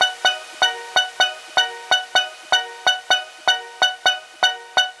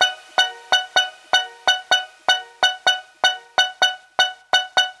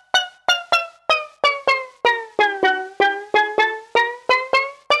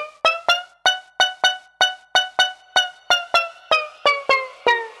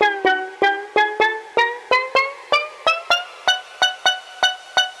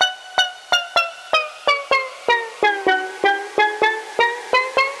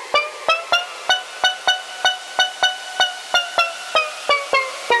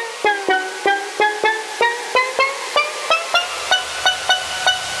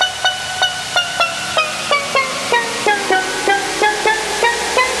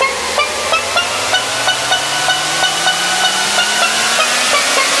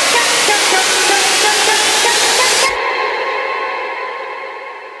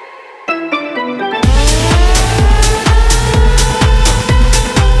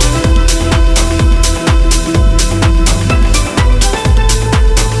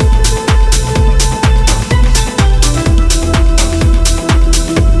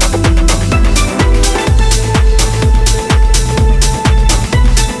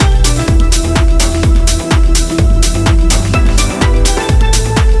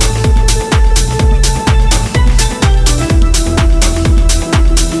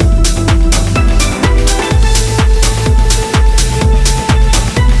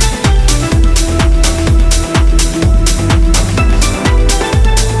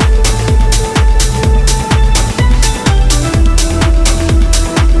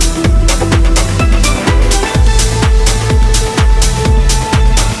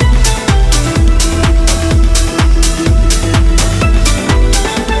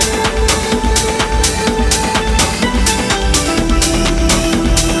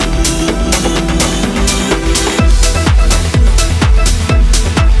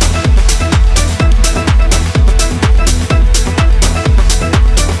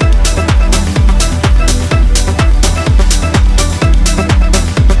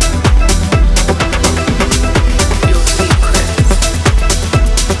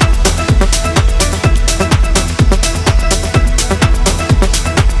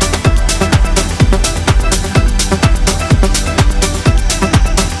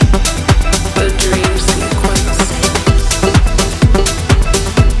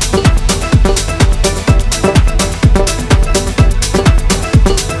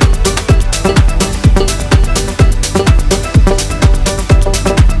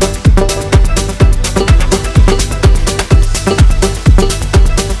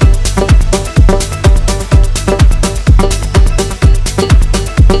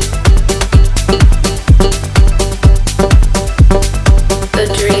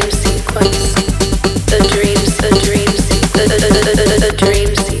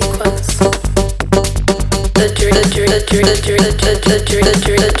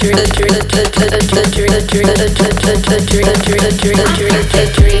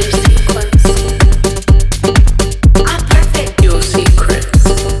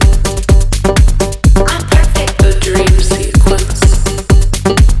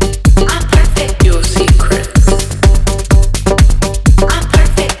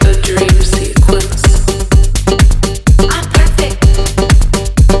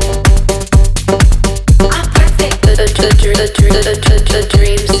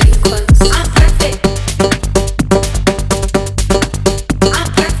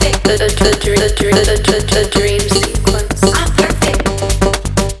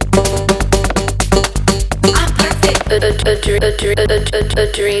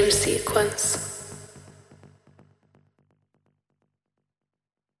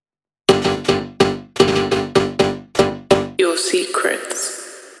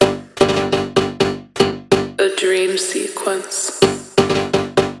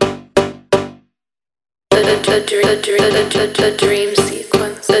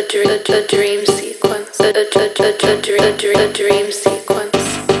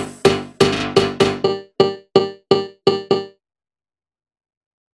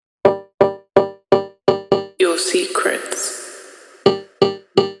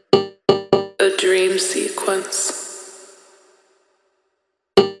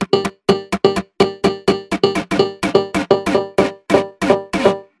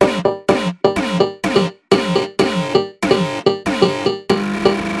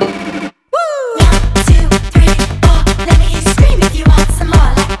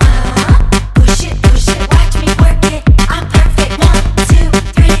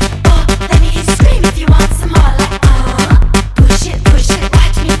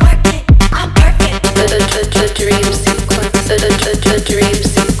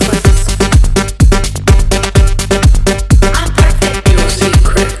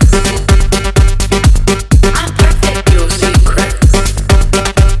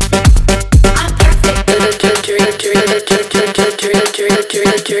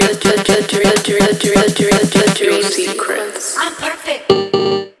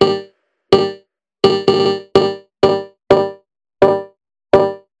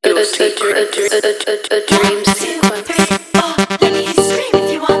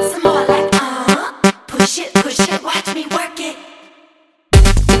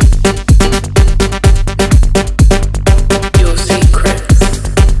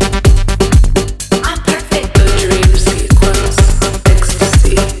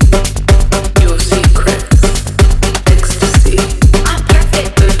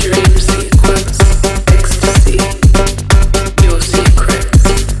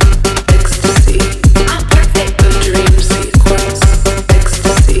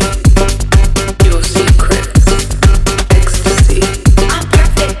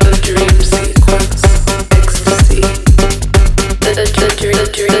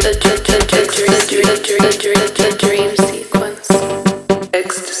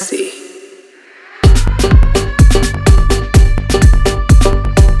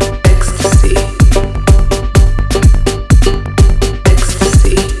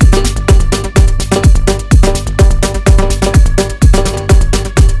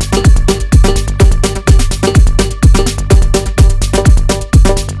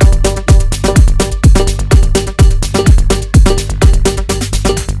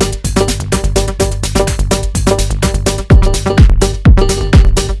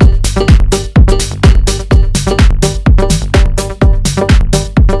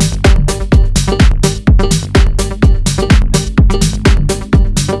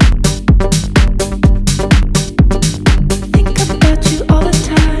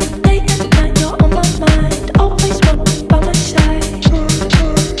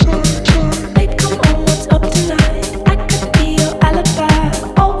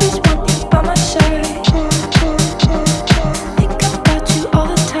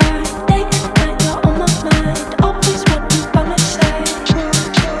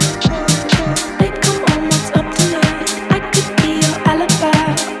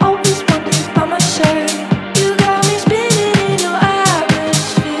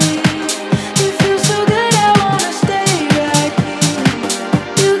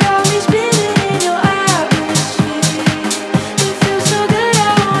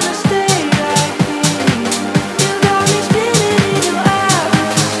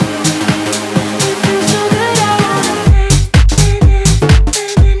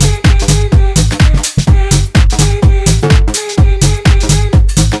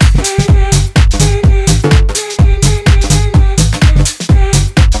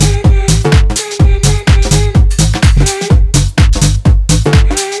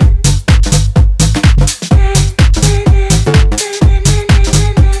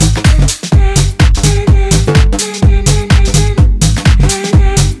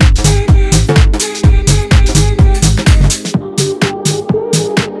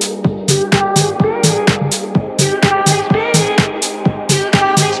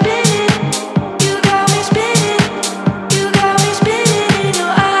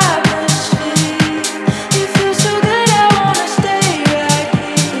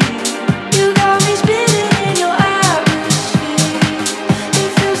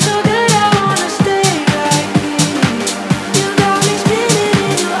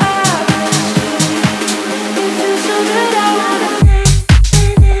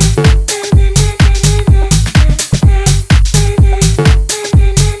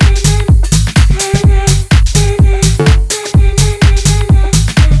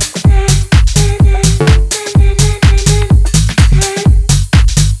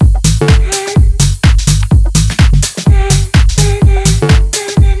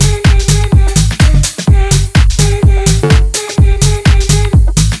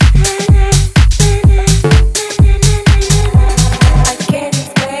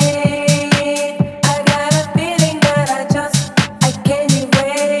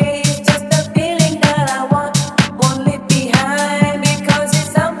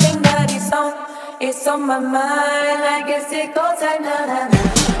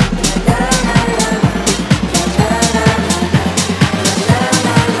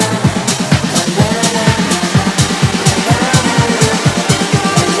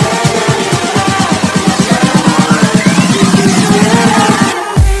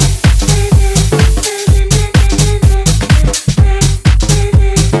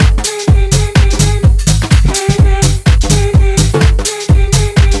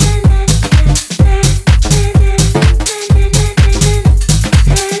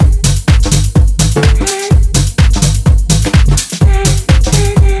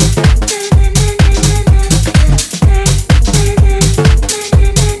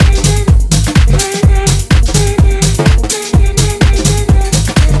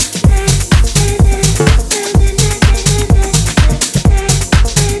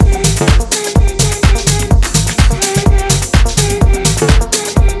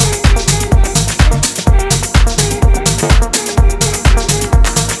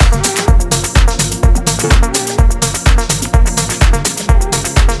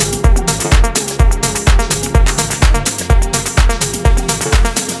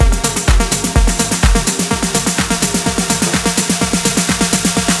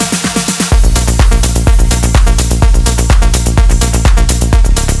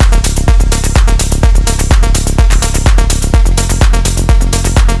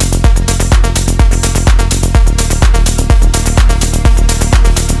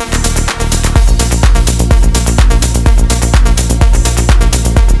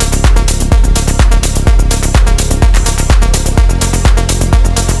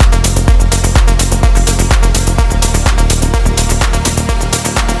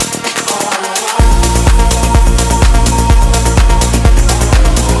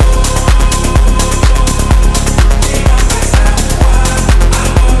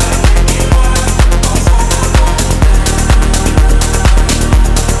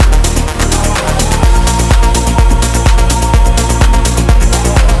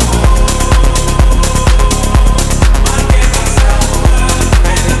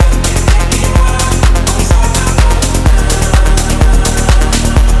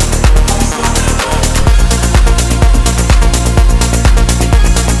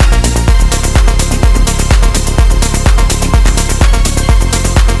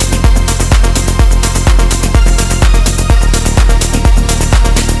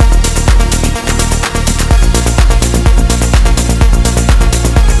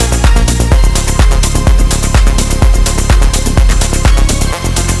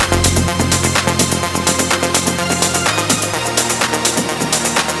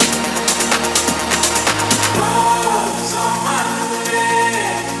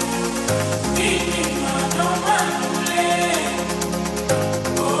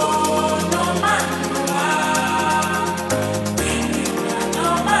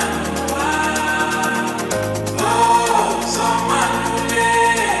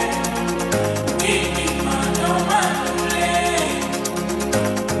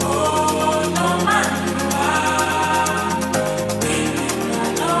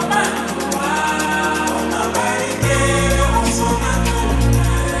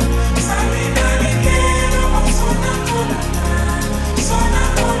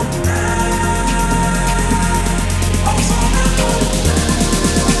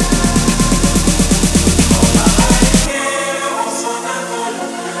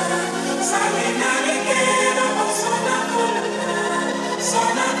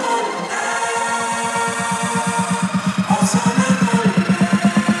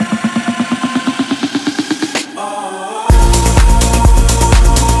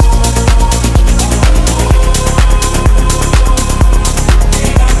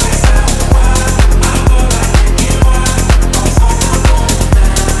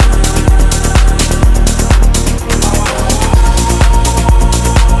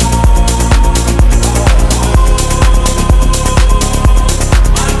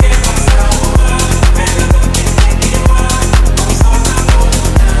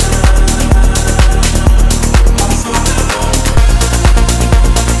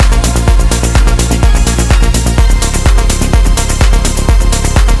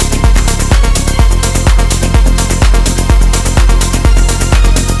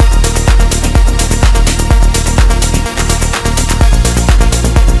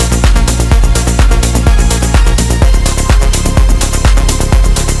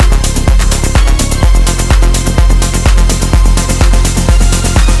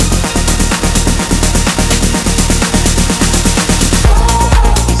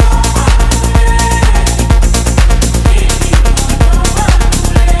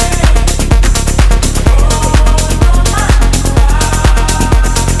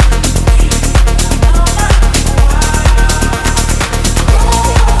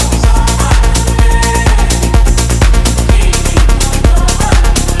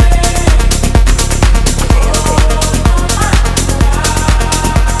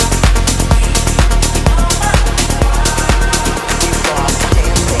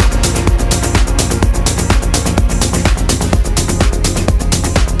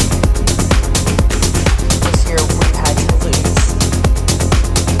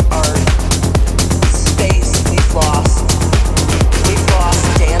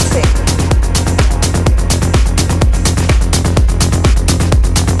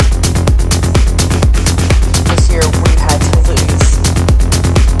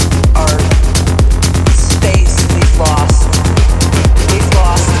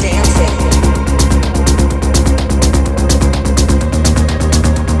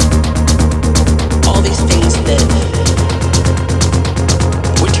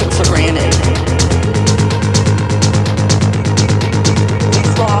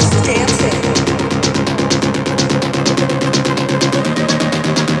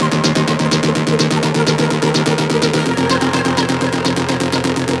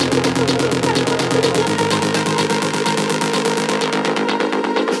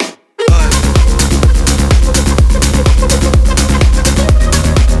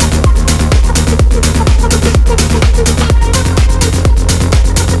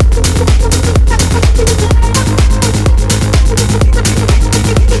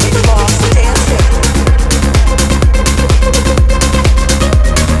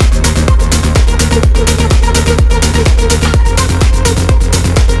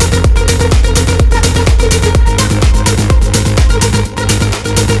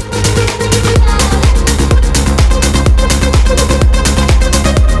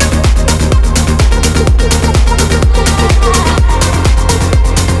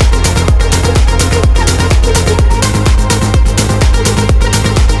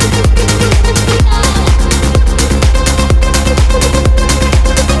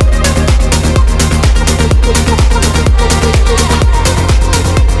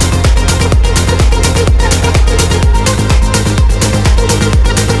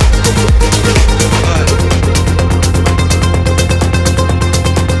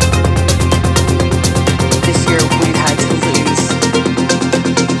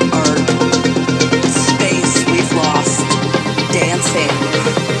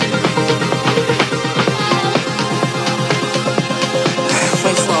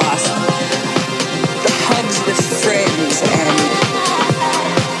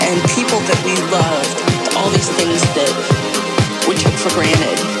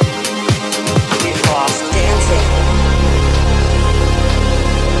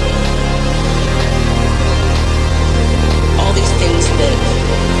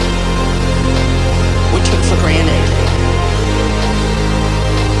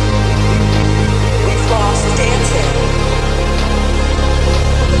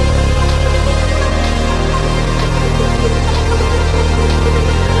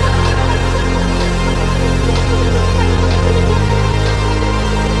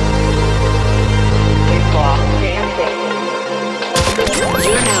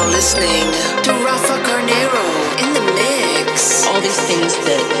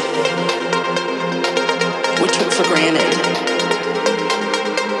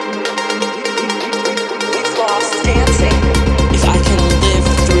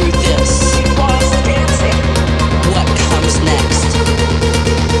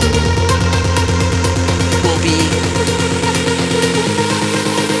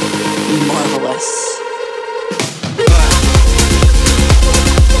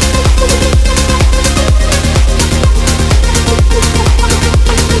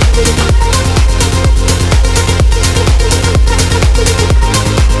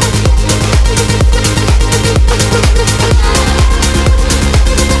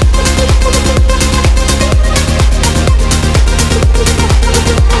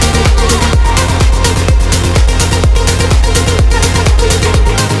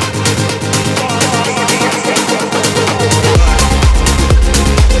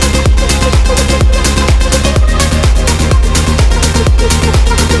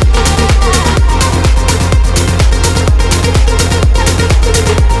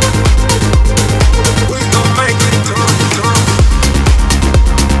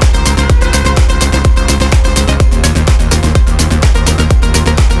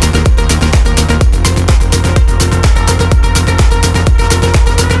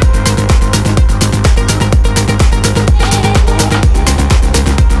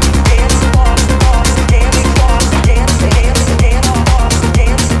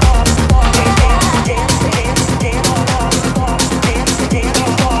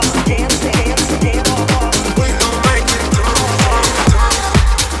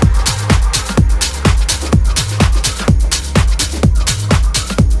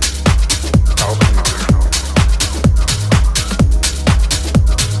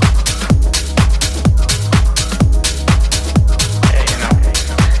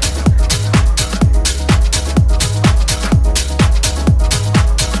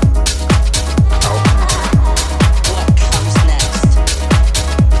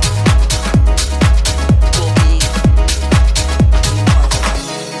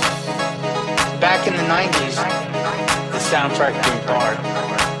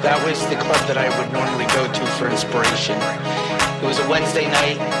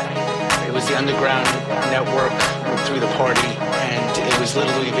 the underground network through the party, and it was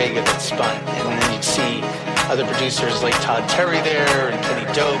Little Louie Vega that spun. And then you'd see other producers like Todd Terry there, and Kenny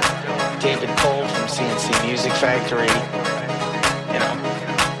Dope, David Cole from CNC Music Factory. You know,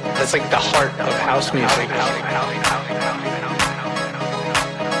 that's like the heart of house music.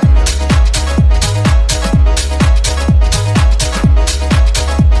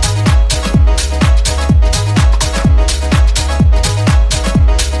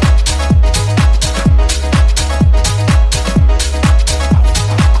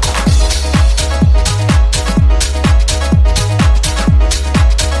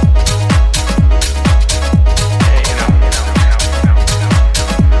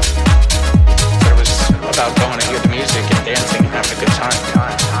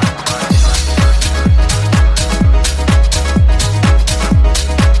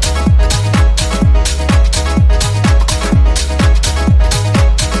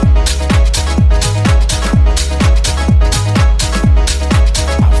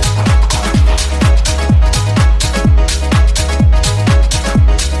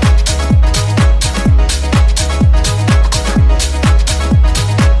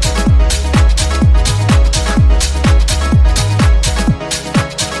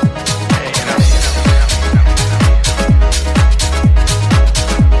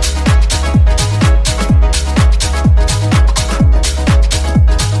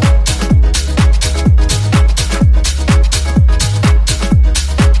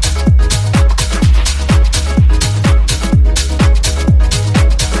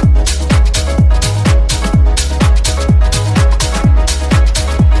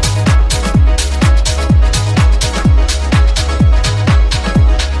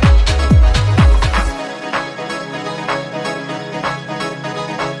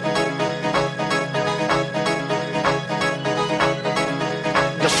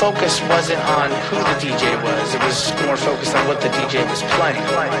 Focus wasn't on who the DJ was, it was more focused on what the DJ was playing.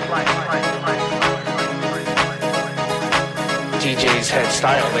 DJs had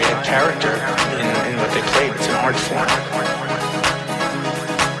style, they had character in what they played. It's an art form.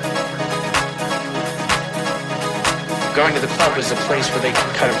 Going to the club was a place where they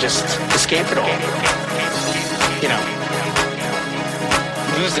could kind of just escape it all. You know,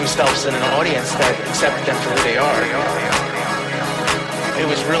 lose themselves in an audience that accepted them for who they are. It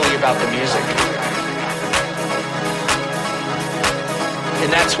was really about the music.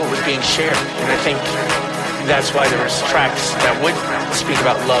 And that's what was being shared. And I think that's why there was tracks that would speak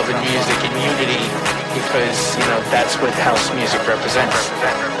about love and music and unity, because, you know, that's what house music represents.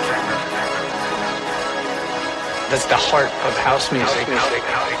 That's the heart of house music.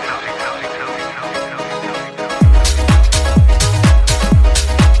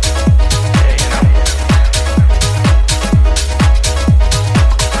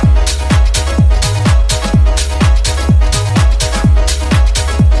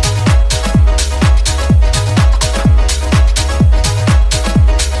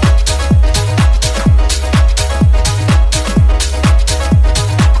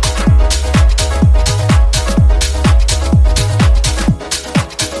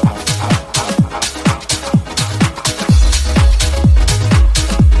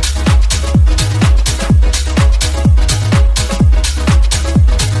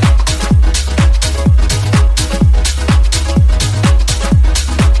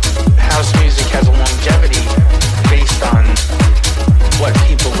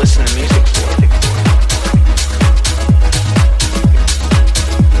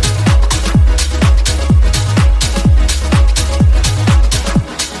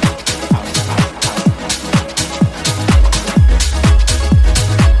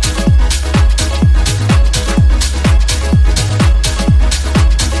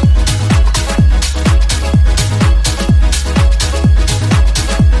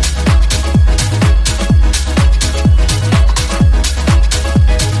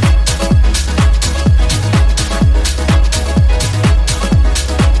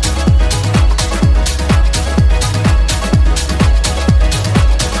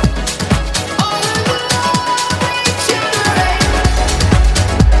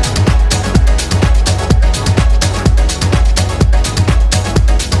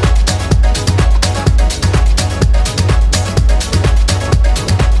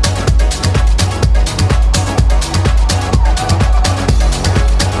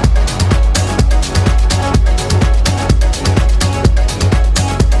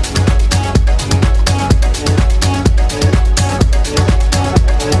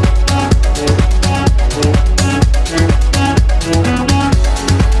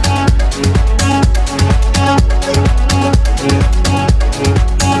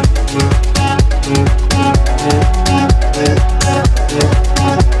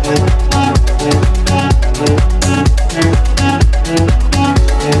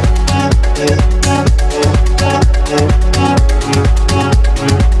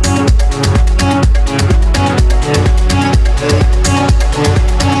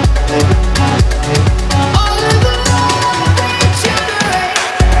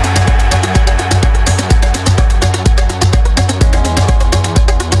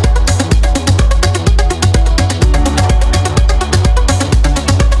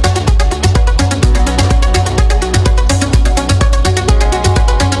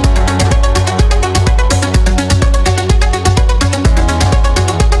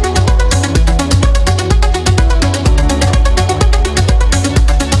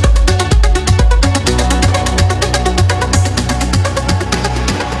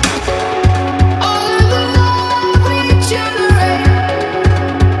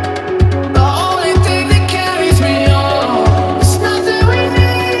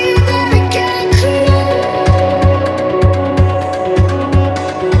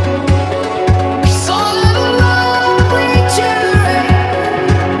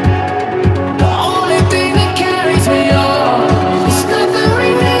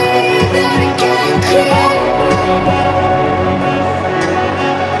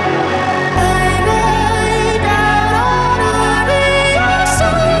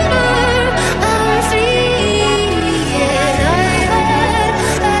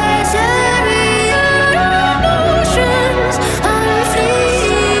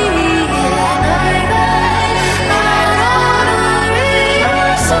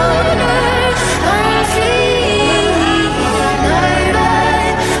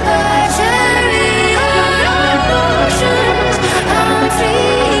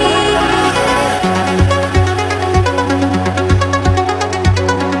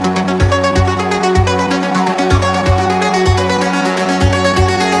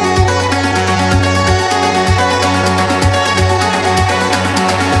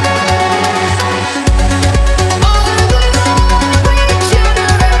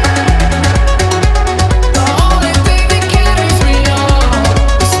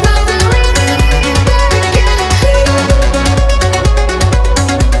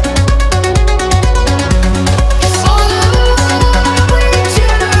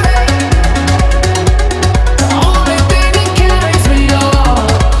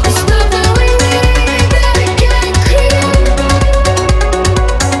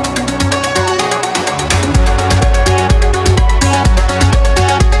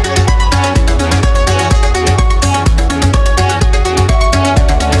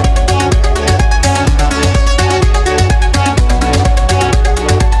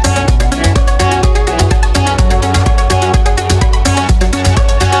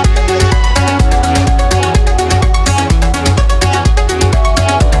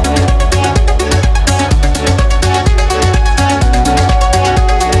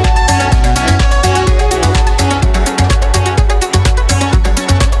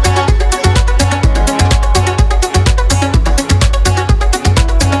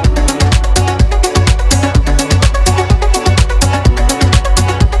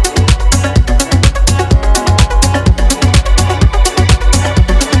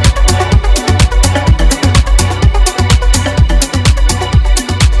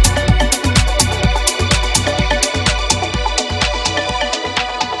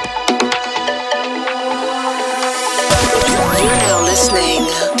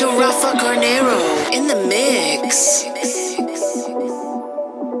 Rafa Carneiro in the mix.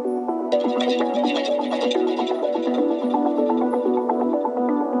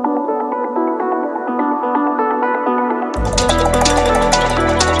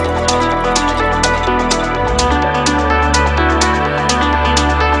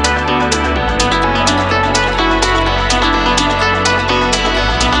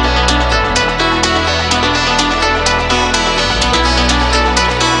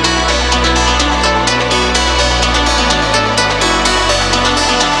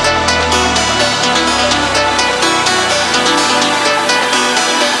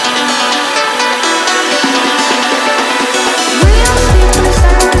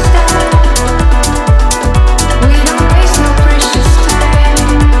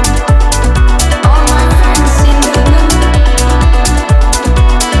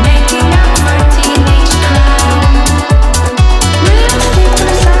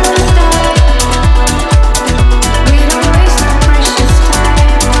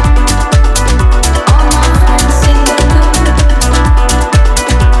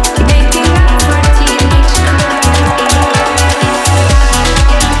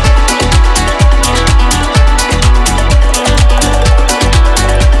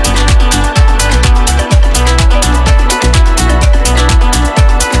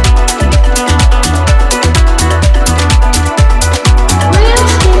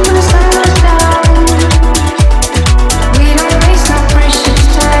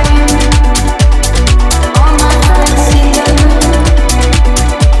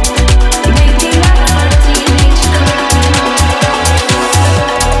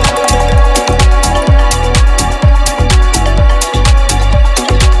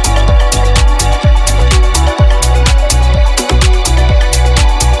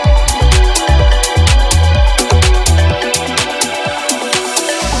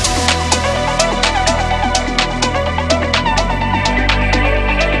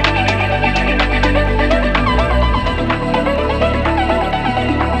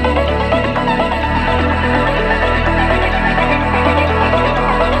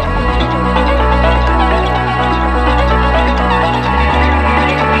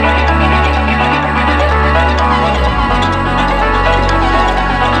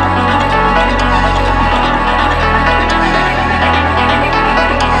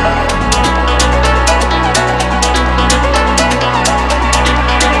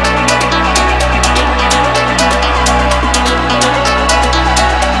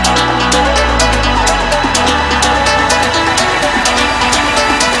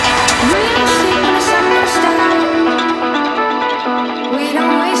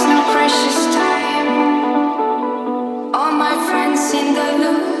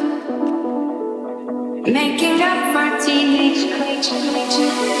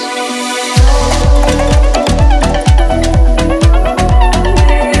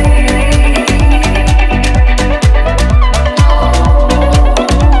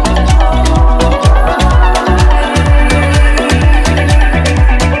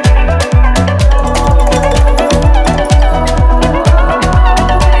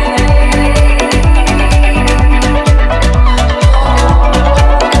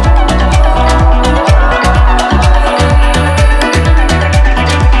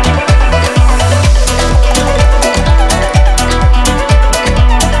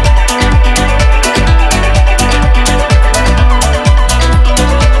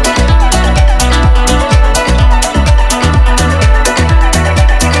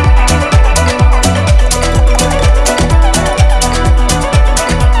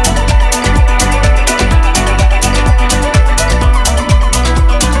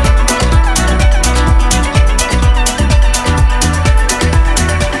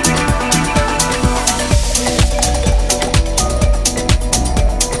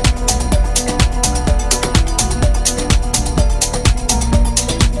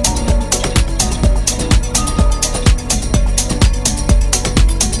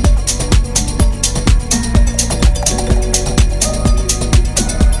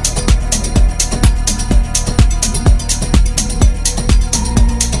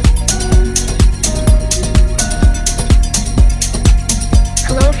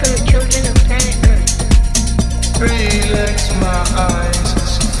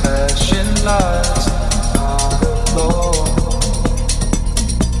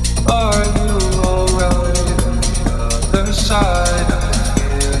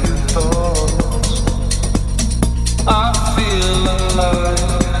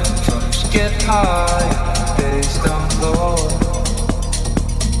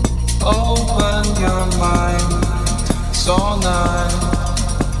 Open your mind, it's all night.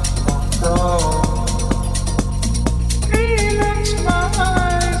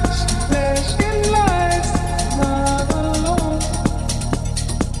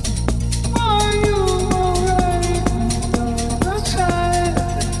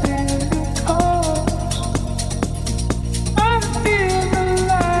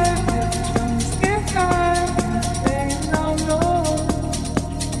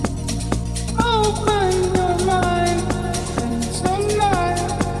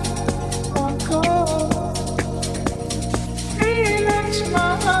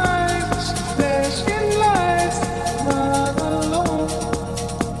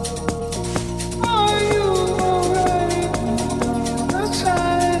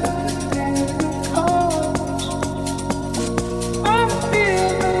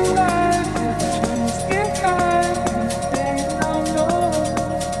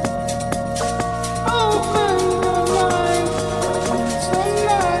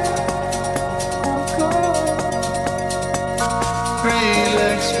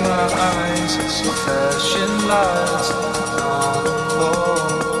 my eyes as the flashing lights on the floor.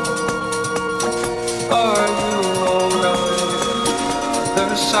 Are you alright?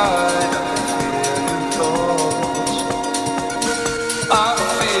 Other side, I hear your thoughts. I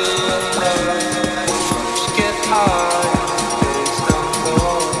feel alive. Just get high.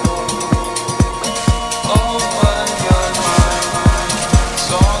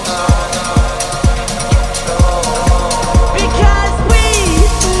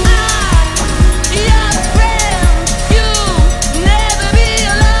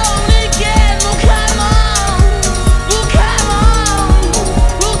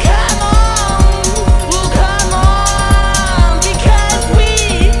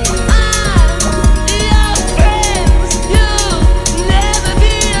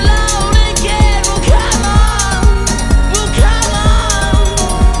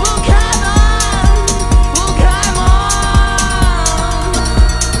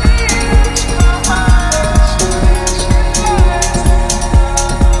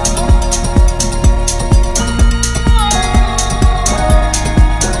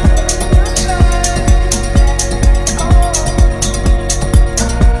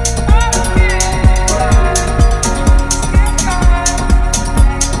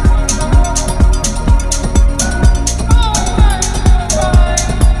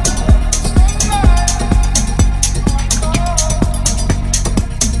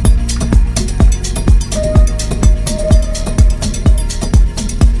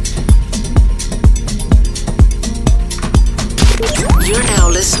 You're now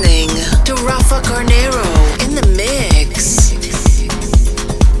listening to Rafa Carneiro in the mix.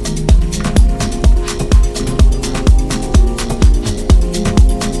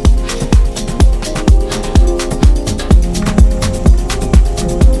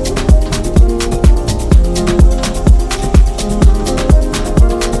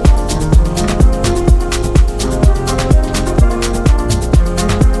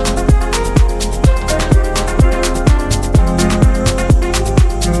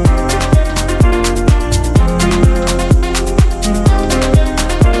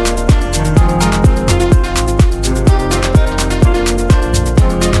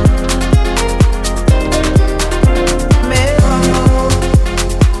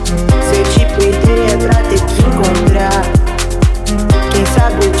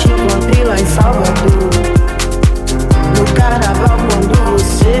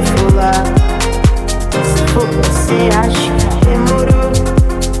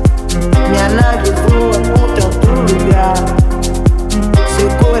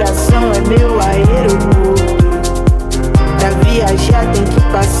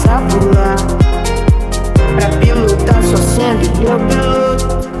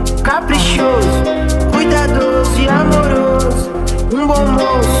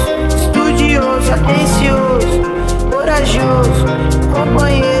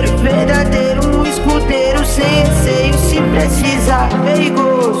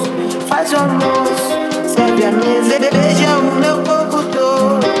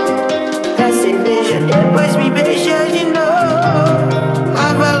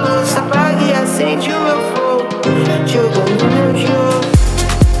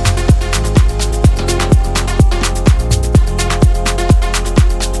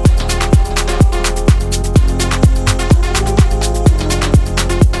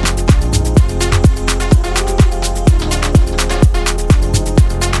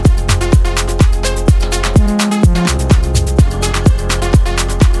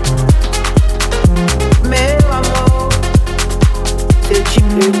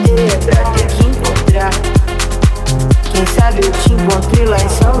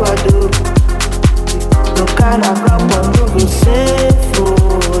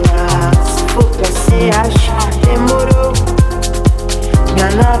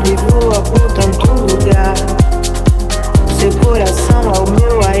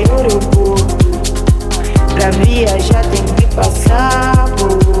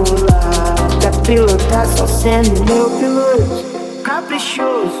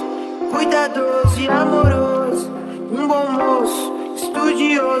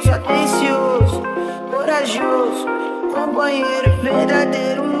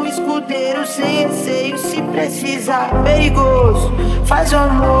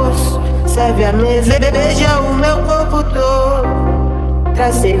 Serve a mesa, beija o meu corpo todo.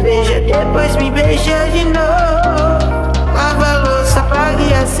 Traz cerveja, depois me beija de novo. Lava a louça, apaga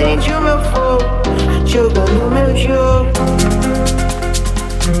e acende o meu fogo, jogando meu jogo.